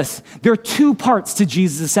understand this. There are 2 parts to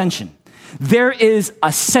Jesus' ascension. There is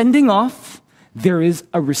a sending off. There is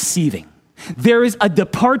a receiving. There is a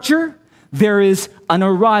departure. There is an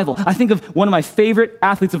arrival. I think of one of my favorite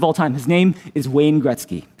athletes of all time. His name is Wayne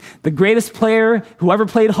Gretzky. The greatest player who ever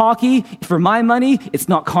played hockey. For my money, it's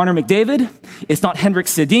not Connor McDavid. It's not Henrik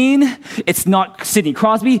Sedin. It's not Sidney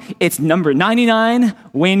Crosby. It's number 99,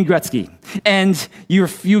 Wayne Gretzky. And you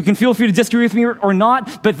can feel free to disagree with me or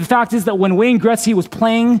not, but the fact is that when Wayne Gretzky was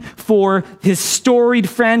playing for his storied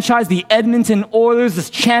franchise, the Edmonton Oilers, this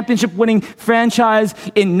championship-winning franchise,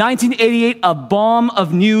 in 1988, a bomb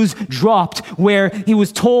of news dropped where he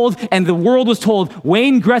was told, and the world was told,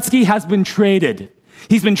 Wayne Gretzky has been traded.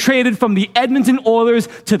 He's been traded from the Edmonton Oilers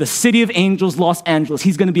to the City of Angels, Los Angeles.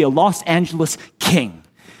 He's going to be a Los Angeles King.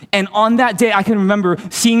 And on that day, I can remember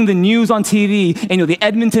seeing the news on TV, and the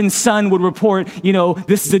Edmonton Sun would report,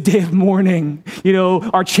 this is a day of mourning.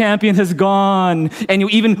 Our champion has gone. And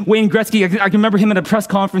even Wayne Gretzky, I can remember him at a press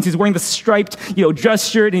conference. He's wearing the striped, dress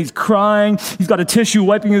shirt, and he's crying. He's got a tissue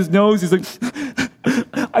wiping his nose. He's like,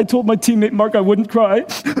 I told my teammate Mark I wouldn't cry.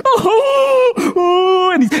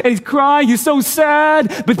 And he's crying. He's so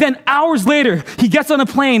sad. But then hours later, he gets on a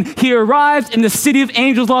plane. He arrives in the City of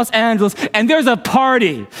Angels, Los Angeles, and there's a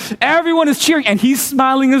party. Everyone is cheering, and he's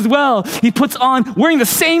smiling as well. He puts on, wearing the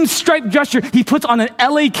same striped dress shirt, he puts on an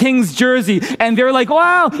LA Kings jersey, and they're like,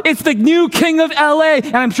 wow, it's the new king of LA.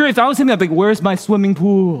 And I'm sure if I was him, I'd be like, where's my swimming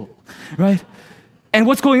pool, right? And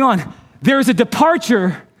what's going on? There's a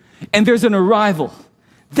departure, and there's an arrival.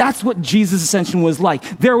 That's what Jesus' ascension was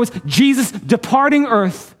like. There was Jesus departing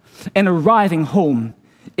earth and arriving home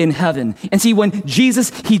in heaven. And see, when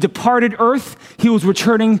he departed earth, he was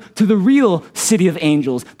returning to the real city of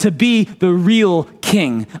angels to be the real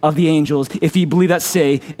king of the angels. If you believe that,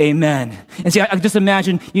 say amen. And see, I just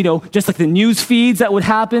imagine, just like the news feeds that would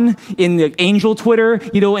happen in the angel Twitter,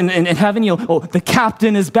 in heaven, the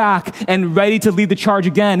captain is back and ready to lead the charge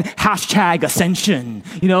again. #ascension,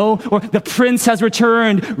 or the prince has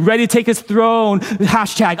returned, ready to take his throne.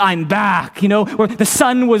 #I'm back, or the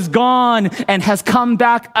sun was gone and has come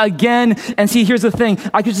back again. And see, here's the thing.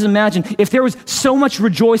 I could just imagine if there was so much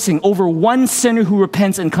rejoicing over one sinner who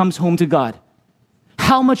repents and comes home to God,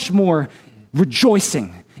 how much more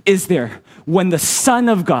rejoicing is there when the Son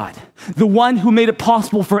of God, the one who made it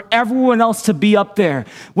possible for everyone else to be up there,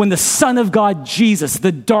 when the Son of God, Jesus,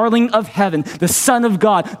 the darling of heaven, the Son of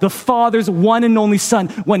God, the Father's one and only Son,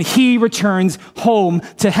 when he returns home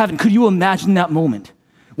to heaven? Could you imagine that moment?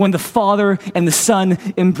 When the Father and the Son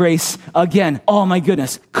embrace again. Oh my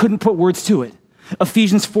goodness, couldn't put words to it.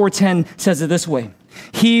 Ephesians 4:10 says it this way.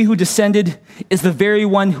 He who descended is the very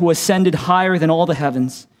one who ascended higher than all the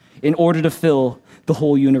heavens in order to fill the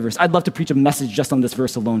whole universe. I'd love to preach a message just on this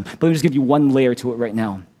verse alone, but let me just give you one layer to it right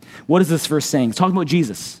now. What is this verse saying? It's talking about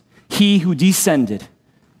Jesus. He who descended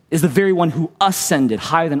is the very one who ascended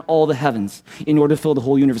higher than all the heavens in order to fill the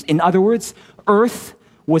whole universe. In other words, earth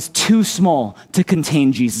was too small to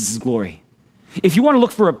contain Jesus' glory. If you want to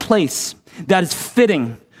look for a place that is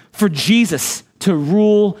fitting for Jesus to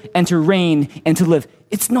rule and to reign and to live,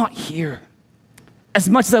 it's not here. As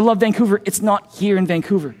much as I love Vancouver, it's not here in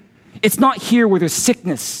Vancouver. It's not here where there's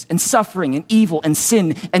sickness and suffering and evil and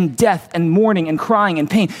sin and death and mourning and crying and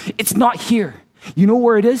pain. It's not here. You know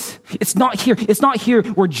where it is? It's not here. It's not here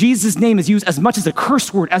where Jesus' name is used as much as a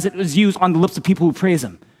curse word as it is used on the lips of people who praise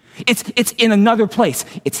him. It's in another place.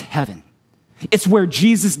 It's heaven. It's where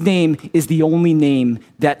Jesus' name is the only name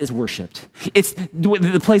that is worshiped. It's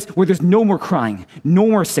the place where there's no more crying, no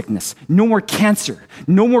more sickness, no more cancer,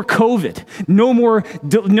 no more COVID, no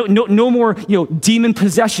more demon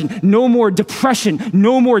possession, no more depression,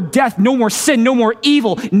 no more death, no more sin, no more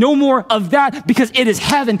evil, no more of that, because it is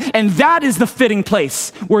heaven, and that is the fitting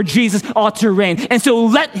place where Jesus ought to reign. And so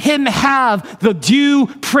let him have the due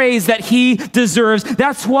praise that he deserves.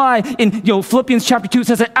 That's why in Philippians chapter 2 it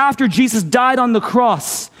says that after Jesus died on the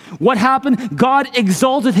cross, what happened? God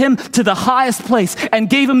exalted him to the highest place and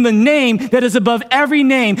gave him the name that is above every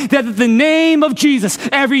name, that at the name of Jesus,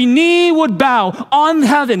 every knee would bow on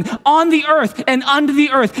heaven, on the earth, and under the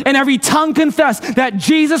earth, and every tongue confess that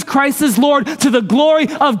Jesus Christ is Lord, to the glory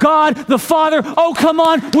of God the Father. Oh, come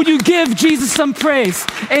on. Would you give Jesus some praise?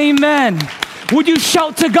 Amen. Would you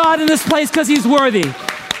shout to God in this place because he's worthy?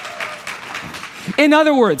 In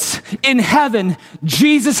other words, in heaven,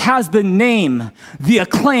 Jesus has the name, the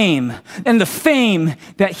acclaim, and the fame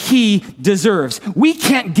that he deserves. We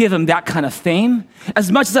can't give him that kind of fame.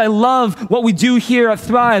 As much as I love what we do here at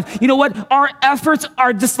Thrive, you know what? Our efforts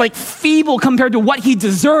are just like feeble compared to what he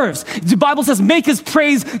deserves. The Bible says, make his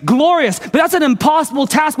praise glorious. But that's an impossible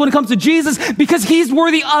task when it comes to Jesus because he's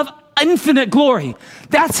worthy of infinite glory.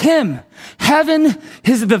 That's him. Heaven,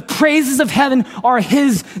 the praises of heaven are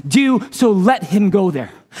his due, so let him go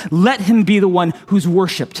there. Let him be the one who's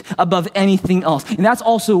worshiped above anything else. And that's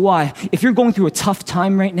also why, if you're going through a tough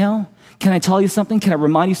time right now, can I tell you something? Can I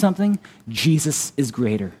remind you something? Jesus is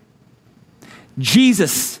greater.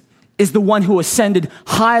 Jesus is the one who ascended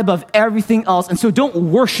high above everything else. And so don't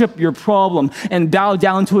worship your problem and bow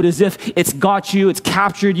down to it as if it's got you, it's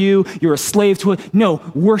captured you, you're a slave to it. No,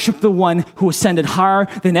 worship the one who ascended higher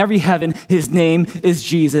than every heaven. His name is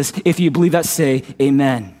Jesus. If you believe that, say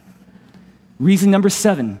amen. Reason number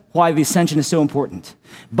 7, why the ascension is so important.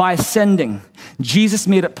 By ascending, Jesus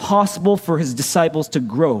made it possible for his disciples to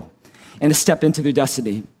grow and to step into their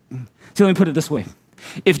destiny. So let me put it this way.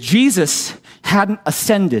 If Jesus hadn't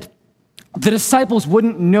ascended, the disciples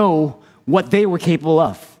wouldn't know what they were capable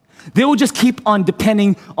of. They would just keep on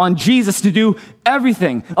depending on Jesus to do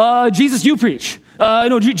everything. Jesus, you preach.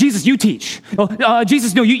 No, Jesus, you teach.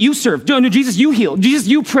 Jesus, no, you serve. No, Jesus, you heal. Jesus,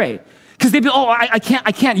 you pray. Because they'd be, I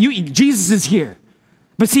can't. Jesus is here.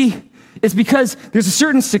 But see, it's because there's a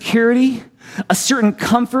certain security, a certain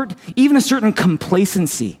comfort, even a certain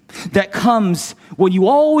complacency that comes when you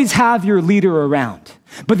always have your leader around.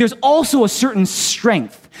 But there's also a certain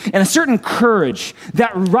strength and a certain courage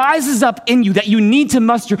that rises up in you that you need to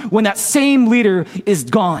muster when that same leader is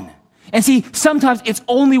gone. And see, sometimes it's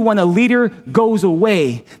only when a leader goes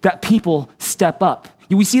away that people step up.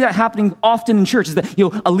 We see that happening often in church, is that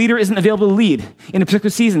a leader isn't available to lead in a particular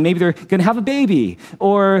season. Maybe they're going to have a baby,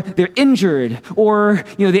 or they're injured, or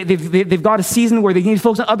they've got a season where they need to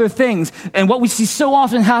focus on other things. And what we see so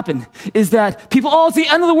often happen is that people, it's the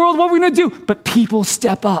end of the world, what are we going to do? But people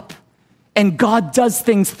step up. And God does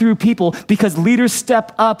things through people because leaders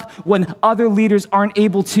step up when other leaders aren't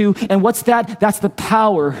able to. And what's that? That's the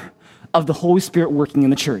power of the Holy Spirit working in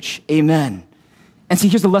the church. Amen. And see,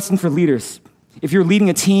 here's a lesson for leaders. If you're leading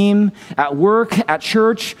a team at work, at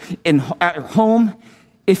church, at home,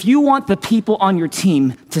 if you want the people on your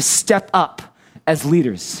team to step up as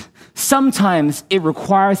leaders, sometimes it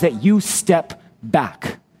requires that you step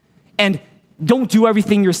back and don't do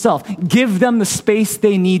everything yourself. Give them the space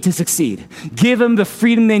they need to succeed. Give them the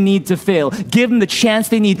freedom they need to fail. Give them the chance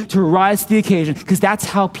they need to rise to the occasion, because that's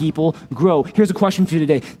how people grow. Here's a question for you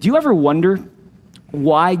today. Do you ever wonder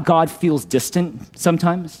why God feels distant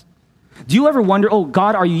sometimes? Do you ever wonder,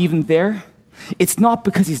 God, are you even there? It's not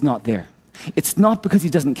because he's not there. It's not because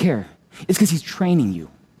he doesn't care. It's because he's training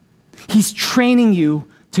you. He's training you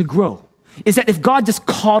to grow. Is that if God just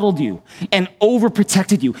coddled you and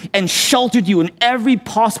overprotected you and sheltered you in every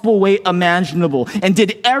possible way imaginable and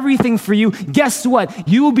did everything for you, guess what?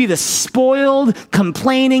 You will be the spoiled,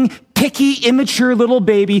 complaining, picky, immature little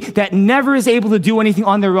baby that never is able to do anything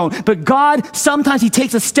on their own. But God, sometimes he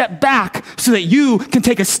takes a step back so that you can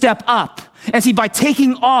take a step up. And see, by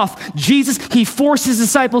taking off, Jesus, he forced his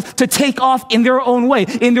disciples to take off in their own way,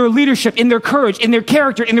 in their leadership, in their courage, in their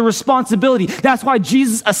character, in their responsibility. That's why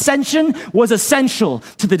Jesus' ascension was essential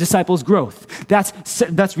to the disciples' growth.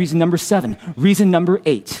 That's reason number 7. Reason number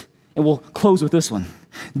 8, and we'll close with this one.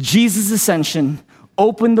 Jesus' ascension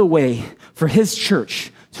opened the way for his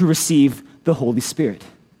church to receive the Holy Spirit.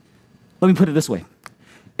 Let me put it this way.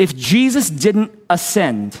 If Jesus didn't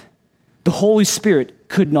ascend, the Holy Spirit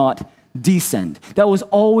could not descend. That was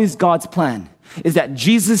always God's plan, is that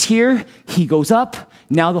Jesus here, he goes up,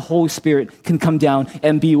 now the Holy Spirit can come down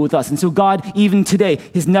and be with us. And so God, even today,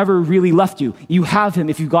 has never really left you. You have him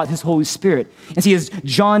if you've got his Holy Spirit. And see, as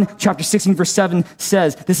John chapter 16, verse 7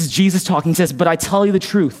 says, this is Jesus talking, he says, but I tell you the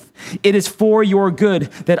truth, it is for your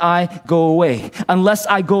good that I go away. Unless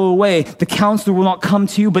I go away, the counselor will not come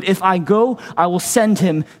to you, but if I go, I will send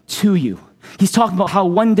him to you. He's talking about how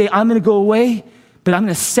one day I'm going to go away, but I'm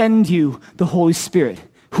going to send you the Holy Spirit,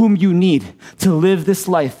 whom you need to live this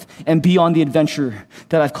life and be on the adventure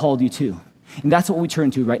that I've called you to. And that's what we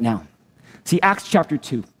turn to right now. See, Acts chapter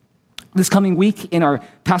 2. This coming week in our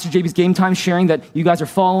Pastor JB's Game Time sharing that you guys are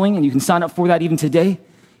following, and you can sign up for that even today,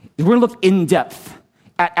 we're going to look in depth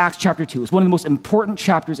at Acts chapter 2. It's one of the most important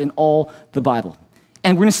chapters in all the Bible.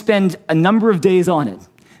 And we're going to spend a number of days on it.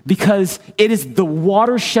 because it is the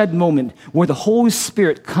watershed moment where the Holy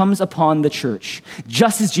Spirit comes upon the church,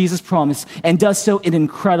 just as Jesus promised, and does so in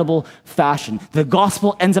incredible fashion. The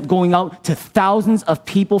gospel ends up going out to thousands of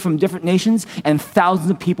people from different nations, and thousands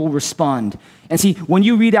of people respond. And see, when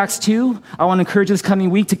you read Acts 2, I want to encourage you this coming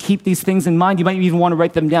week to keep these things in mind. You might even want to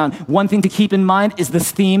write them down. One thing to keep in mind is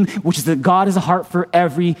this theme, which is that God has a heart for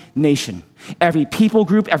every nation, every people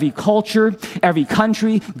group, every culture, every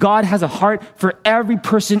country. God has a heart for every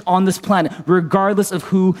person on this planet, regardless of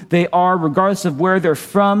who they are, regardless of where they're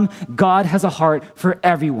from. God has a heart for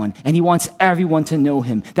everyone, and he wants everyone to know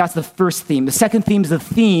him. That's the first theme. The second theme is the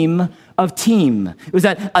theme of team. It was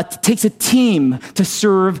that it takes a team to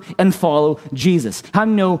serve and follow Jesus. How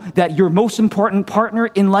do you know that your most important partner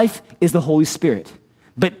in life is the Holy Spirit?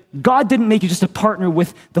 But God didn't make you just a partner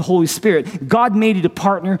with the Holy Spirit. God made you to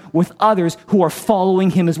partner with others who are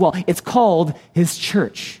following him as well. It's called his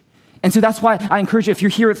church. And so that's why I encourage you, if you're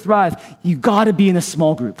here at Thrive, you gotta be in a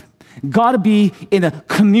small group. Got to be in a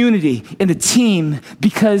community, in a team,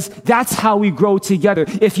 because that's how we grow together.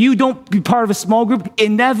 If you don't be part of a small group,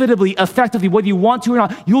 inevitably, effectively, whether you want to or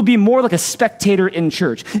not, you'll be more like a spectator in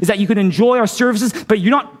church. Is that you can enjoy our services, but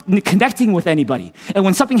you're not connecting with anybody. And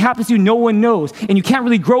when something happens to you, no one knows, and you can't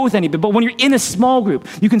really grow with anybody. But when you're in a small group,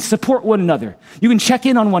 you can support one another. You can check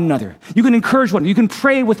in on one another. You can encourage one another. You can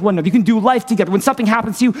pray with one another. You can do life together. When something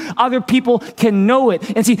happens to you, other people can know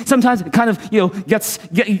it. And see, sometimes it kind of,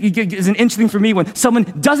 is an interesting for me when someone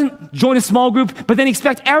doesn't join a small group, but then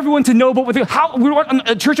expect everyone to know about what how we're on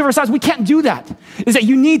a church of our size. We can't do that. Is that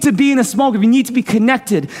you need to be in a small group. You need to be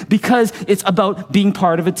connected because it's about being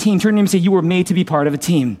part of a team. Turn to him and say, you were made to be part of a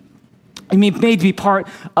team. I mean, made to be part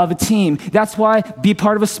of a team. That's why be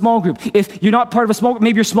part of a small group. If you're not part of a small group,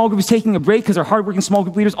 maybe your small group is taking a break because our hardworking small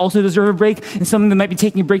group leaders also deserve a break, and some of them might be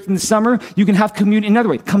taking a break in the summer. You can have community another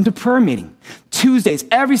way. Come to prayer meeting. Tuesdays,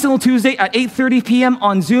 every single Tuesday at 8:30 p.m.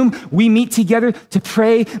 on Zoom, we meet together to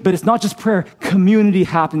pray, but it's not just prayer. Community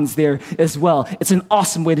happens there as well. It's an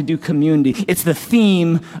awesome way to do community. It's the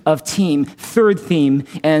theme of team. Third theme,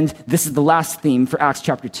 and this is the last theme for Acts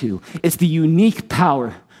chapter 2. It's the unique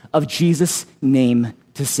power of Jesus' name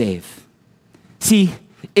to save. See,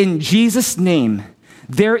 in Jesus' name,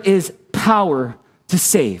 there is power to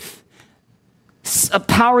save. A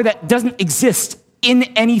power that doesn't exist in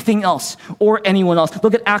anything else or anyone else.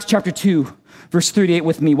 Look at Acts chapter 2, verse 38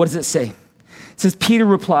 with me. What does it say? It says, Peter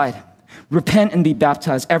replied, repent and be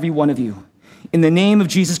baptized, every one of you, in the name of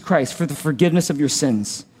Jesus Christ for the forgiveness of your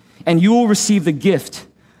sins, and you will receive the gift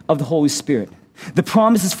of the Holy Spirit. The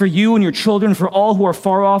promise is for you and your children, for all who are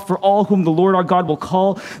far off, for all whom the Lord our God will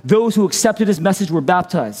call. Those who accepted his message were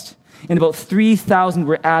baptized, and about 3,000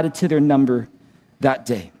 were added to their number that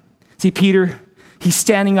day. See, Peter, he's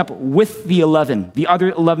standing up with the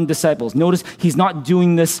other 11 disciples. Notice he's not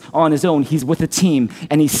doing this on his own. He's with a team,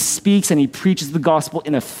 and he speaks and he preaches the gospel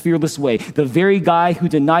in a fearless way. The very guy who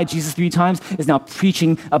denied Jesus 3 times is now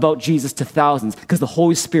preaching about Jesus to thousands because the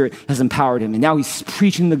Holy Spirit has empowered him. And now he's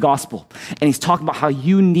preaching the gospel, and he's talking about how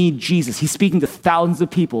you need Jesus. He's speaking to thousands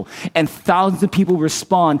of people, and thousands of people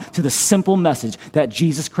respond to the simple message that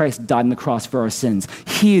Jesus Christ died on the cross for our sins.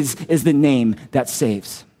 His is the name that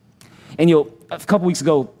saves. And a couple weeks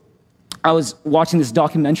ago, I was watching this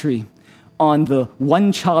documentary on the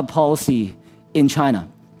one-child policy in China.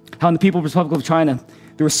 How in the People's Republic of China,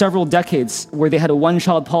 there were several decades where they had a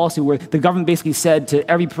one-child policy where the government basically said to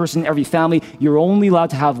every person, every family, you're only allowed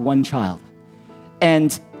to have one child.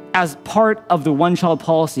 And as part of the one-child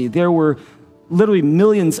policy, there were literally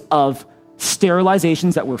millions of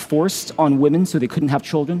sterilizations that were forced on women so they couldn't have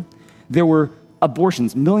children. There were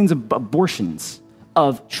abortions, millions of abortions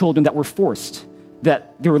of children that were forced,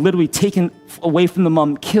 that they were literally taken away from the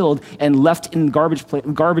mom, killed, and left in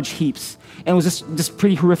garbage heaps. And it was just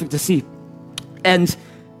pretty horrific to see. And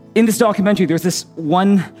in this documentary, there's this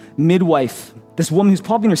one midwife, this woman who's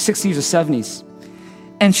probably in her 60s or 70s.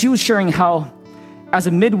 And she was sharing how, as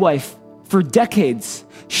a midwife, for decades,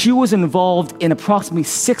 she was involved in approximately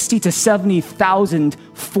 60 to 70,000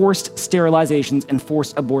 forced sterilizations and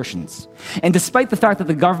forced abortions. And despite the fact that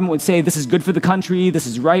the government would say, this is good for the country, this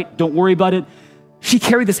is right, don't worry about it, she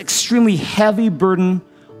carried this extremely heavy burden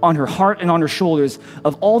on her heart and on her shoulders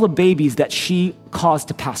of all the babies that she caused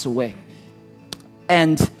to pass away.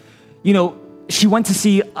 And, she went to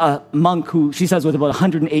see a monk who she says was about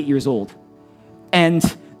 108 years old. And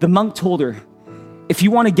the monk told her, if you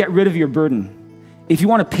want to get rid of your burden, if you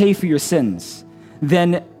want to pay for your sins,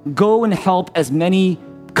 then go and help as many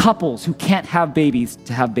couples who can't have babies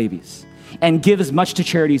to have babies, and give as much to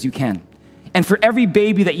charity as you can. And for every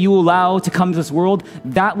baby that you allow to come to this world,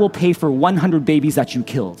 that will pay for 100 babies that you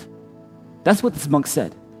killed. That's what this monk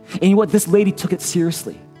said. And you know what? This lady took it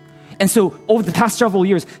seriously. And so over the past several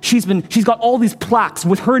years, she's got all these plaques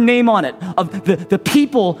with her name on it of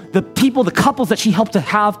the couples that she helped to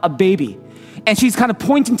have a baby. And she's kind of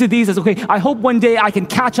pointing to these as, okay, I hope one day I can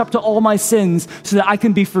catch up to all my sins so that I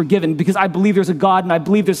can be forgiven, because I believe there's a God and I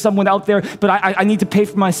believe there's someone out there, but I need to pay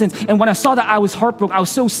for my sins. And when I saw that, I was heartbroken. I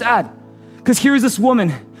was so sad, because here's this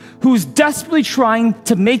woman who's desperately trying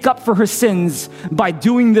to make up for her sins by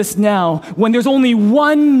doing this now, when there's only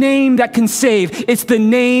one name that can save. It's the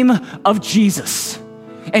name of Jesus.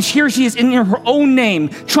 And here she is in her own name,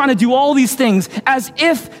 trying to do all these things as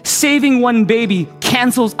if saving one baby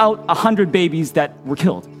cancels out 100 babies that were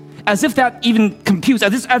killed. As if that even computes,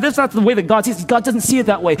 as if that's the way that God sees it. God doesn't see it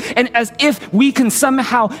that way. And as if we can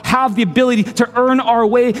somehow have the ability to earn our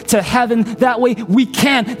way to heaven that way, we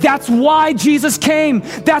can't. That's why Jesus came.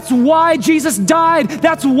 That's why Jesus died.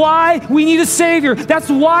 That's why we need a Savior. That's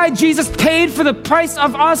why Jesus paid for the price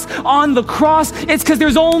of us on the cross. It's because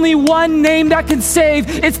there's only one name that can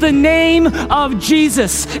save. It's the name of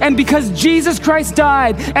Jesus. And because Jesus Christ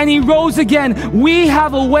died and he rose again, we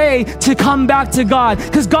have a way to come back to God,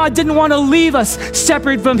 because God didn't want to leave us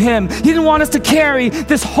separate from him. He didn't want us to carry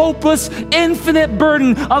this hopeless, infinite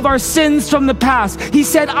burden of our sins from the past. He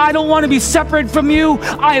said, I don't want to be separate from you.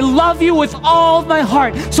 I love you with all of my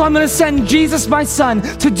heart. So I'm going to send Jesus, my son,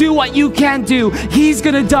 to do what you can't do. He's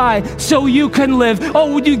going to die so you can live.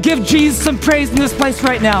 Oh, would you give Jesus some praise in this place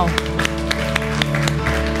right now?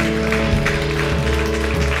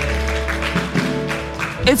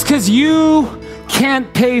 It's because you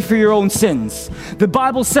can't pay for your own sins. The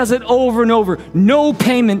Bible says it over and over. No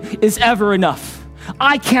payment is ever enough.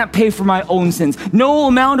 I can't pay for my own sins. No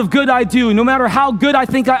amount of good I do, no matter how good I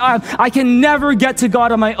think I am, I can never get to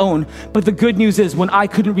God on my own. But the good news is, when I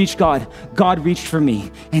couldn't reach God, God reached for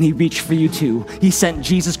me, and he reached for you too. He sent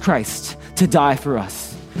Jesus Christ to die for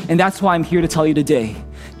us. And that's why I'm here to tell you today,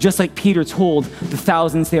 just like Peter told the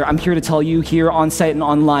thousands there, I'm here to tell you here on site and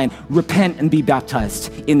online, repent and be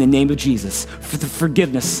baptized in the name of Jesus for the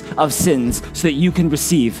forgiveness of sins so that you can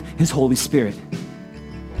receive his Holy Spirit.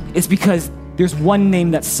 It's because there's one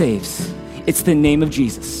name that saves. It's the name of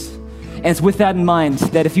Jesus. And it's with that in mind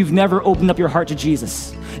that if you've never opened up your heart to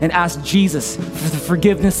Jesus and asked Jesus for the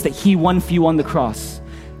forgiveness that he won for you on the cross,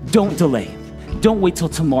 don't delay. Don't wait till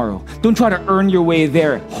tomorrow. Don't try to earn your way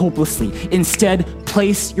there hopelessly. Instead,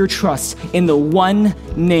 place your trust in the one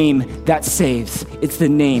name that saves. It's the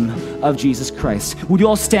name of Jesus Christ. Would you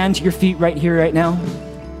all stand to your feet right here, right now?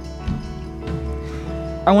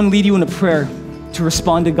 I want to lead you in a prayer to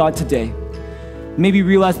respond to God today. Maybe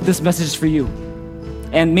realize that this message is for you.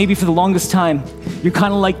 And maybe for the longest time, you're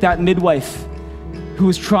kind of like that midwife who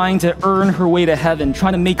was trying to earn her way to heaven,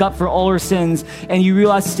 trying to make up for all her sins, and you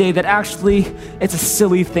realize today that actually it's a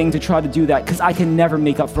silly thing to try to do that, because I can never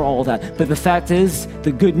make up for all of that. But the fact is,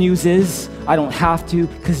 the good news is, I don't have to,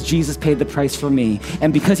 because Jesus paid the price for me.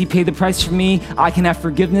 And because he paid the price for me, I can have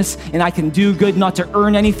forgiveness, and I can do good not to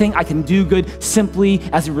earn anything. I can do good simply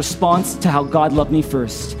as a response to how God loved me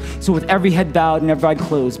first. So with every head bowed and every eye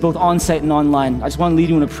closed, both on-site and online, I just want to lead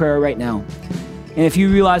you in a prayer right now. And if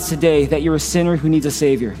you realize today that you're a sinner who needs a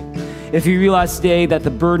Savior, if you realize today that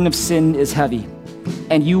the burden of sin is heavy,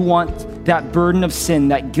 and you want that burden of sin,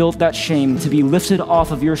 that guilt, that shame to be lifted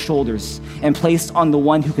off of your shoulders and placed on the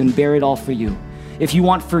one who can bear it all for you. If you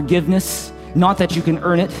want forgiveness, not that you can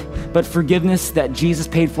earn it, but forgiveness that Jesus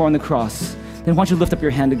paid for on the cross, then why don't you lift up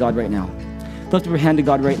your hand to God right now? Lift up your hand to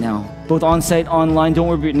God right now. Both on-site, online, don't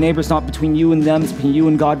worry about your neighbor. It's not between you and them, it's between you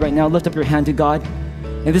and God right now. Lift up your hand to God.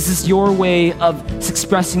 And this is your way of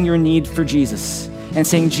expressing your need for Jesus and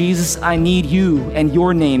saying, Jesus, I need you and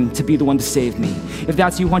your name to be the one to save me. If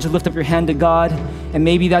that's you, why don't you lift up your hand to God? And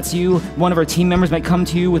maybe that's you. One of our team members might come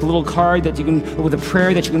to you with a little card that you can, with a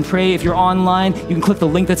prayer that you can pray. If you're online, you can click the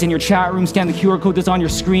link that's in your chat room, scan the QR code that's on your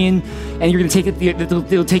screen, and you're gonna take it,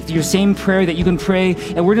 it'll take your same prayer that you can pray,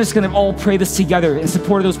 and we're just gonna all pray this together in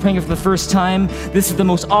support of those praying it for the first time. This is the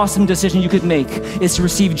most awesome decision you could make, is to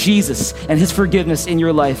receive Jesus and his forgiveness in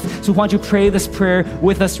your life. So why don't you pray this prayer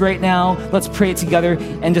with us right now? Let's pray it together,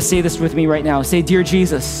 and just say this with me right now. Say, Dear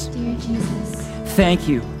Jesus, thank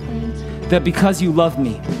you that because you love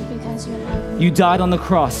me, you died on the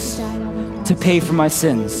cross to pay for my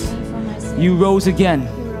sins. You rose again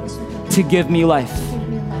to give me life.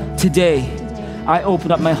 Today, I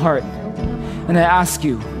open up my heart and I ask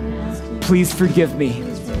you, please forgive me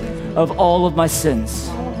of all of my sins,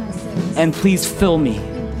 and please fill me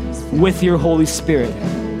with your Holy Spirit.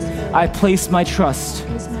 I place my trust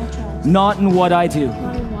not in what I do,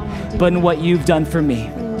 but in what you've done for me.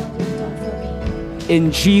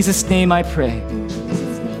 In Jesus' name I pray.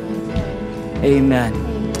 Amen.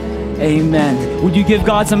 Amen. Would you give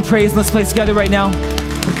God some praise in this place together right now?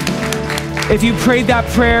 If you prayed that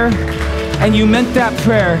prayer and you meant that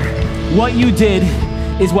prayer, what you did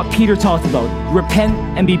is what Peter talked about. Repent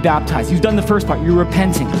and be baptized. You've done the first part. You're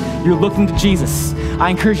repenting. You're looking to Jesus. I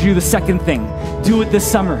encourage you to do the second thing. Do it this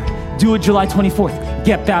summer. Do it July 24th.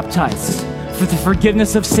 Get baptized for the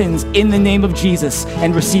forgiveness of sins in the name of Jesus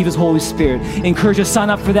and receive his Holy Spirit. Encourage you to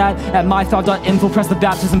sign up for that at mythought.info. Press the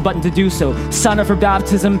baptism button to do so. Sign up for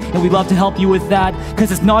baptism, and we'd love to help you with that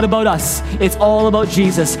because it's not about us. It's all about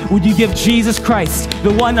Jesus. Would you give Jesus Christ,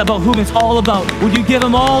 the one about whom it's all about, would you give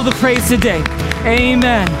him all the praise today?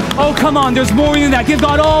 Amen. Oh, come on. There's more than that. Give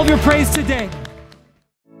God all of your praise today.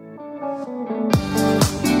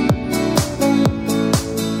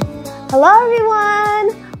 Hello, everyone.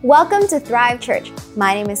 Welcome to Thrive Church.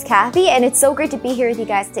 My name is Kathy, and it's so great to be here with you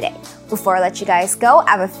guys today. Before I let you guys go,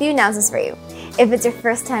 I have a few announcements for you. If it's your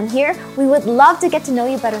first time here, we would love to get to know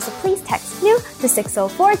you better, so please text NEW to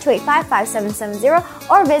 604-285-5770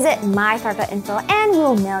 or visit mythrive.info and we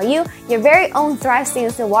will mail you your very own Thrive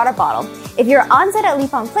stainless steel water bottle. If you're on site at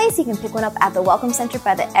Lepon Place, you can pick one up at the Welcome Center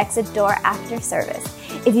by the exit door after service.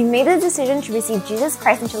 If you made the decision to receive Jesus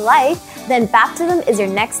Christ into your life, then baptism is your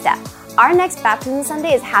next step. Our next Baptism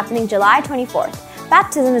Sunday is happening July 24th.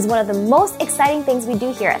 Baptism is one of the most exciting things we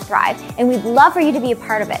do here at Thrive, and we'd love for you to be a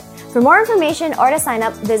part of it. For more information or to sign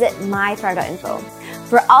up, visit mythrive.info.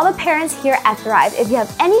 For all the parents here at Thrive, if you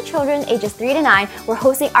have any children ages 3 to 9, we're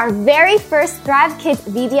hosting our very first Thrive Kids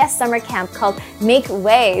VBS summer camp called Make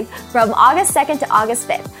Wave from August 2nd to August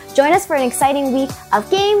 5th. Join us for an exciting week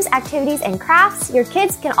of games, activities, and crafts. Your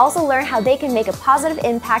kids can also learn how they can make a positive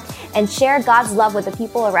impact and share God's love with the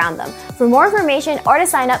people around them. For more information or to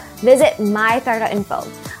sign up, visit mythrive.info.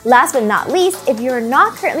 Last but not least, if you're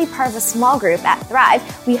not currently part of a small group at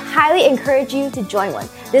Thrive, we highly encourage you to join one.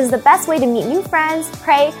 This is the best way to meet new friends,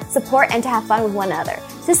 pray, support, and to have fun with one another.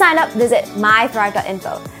 To sign up, visit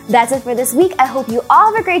mythrive.info. That's it for this week. I hope you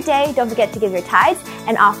all have a great day. Don't forget to give your tithes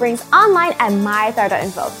and offerings online at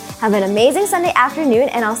mythrive.info. Have an amazing Sunday afternoon,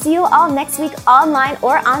 and I'll see you all next week online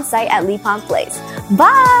or on site at Lepon Place.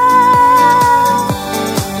 Bye!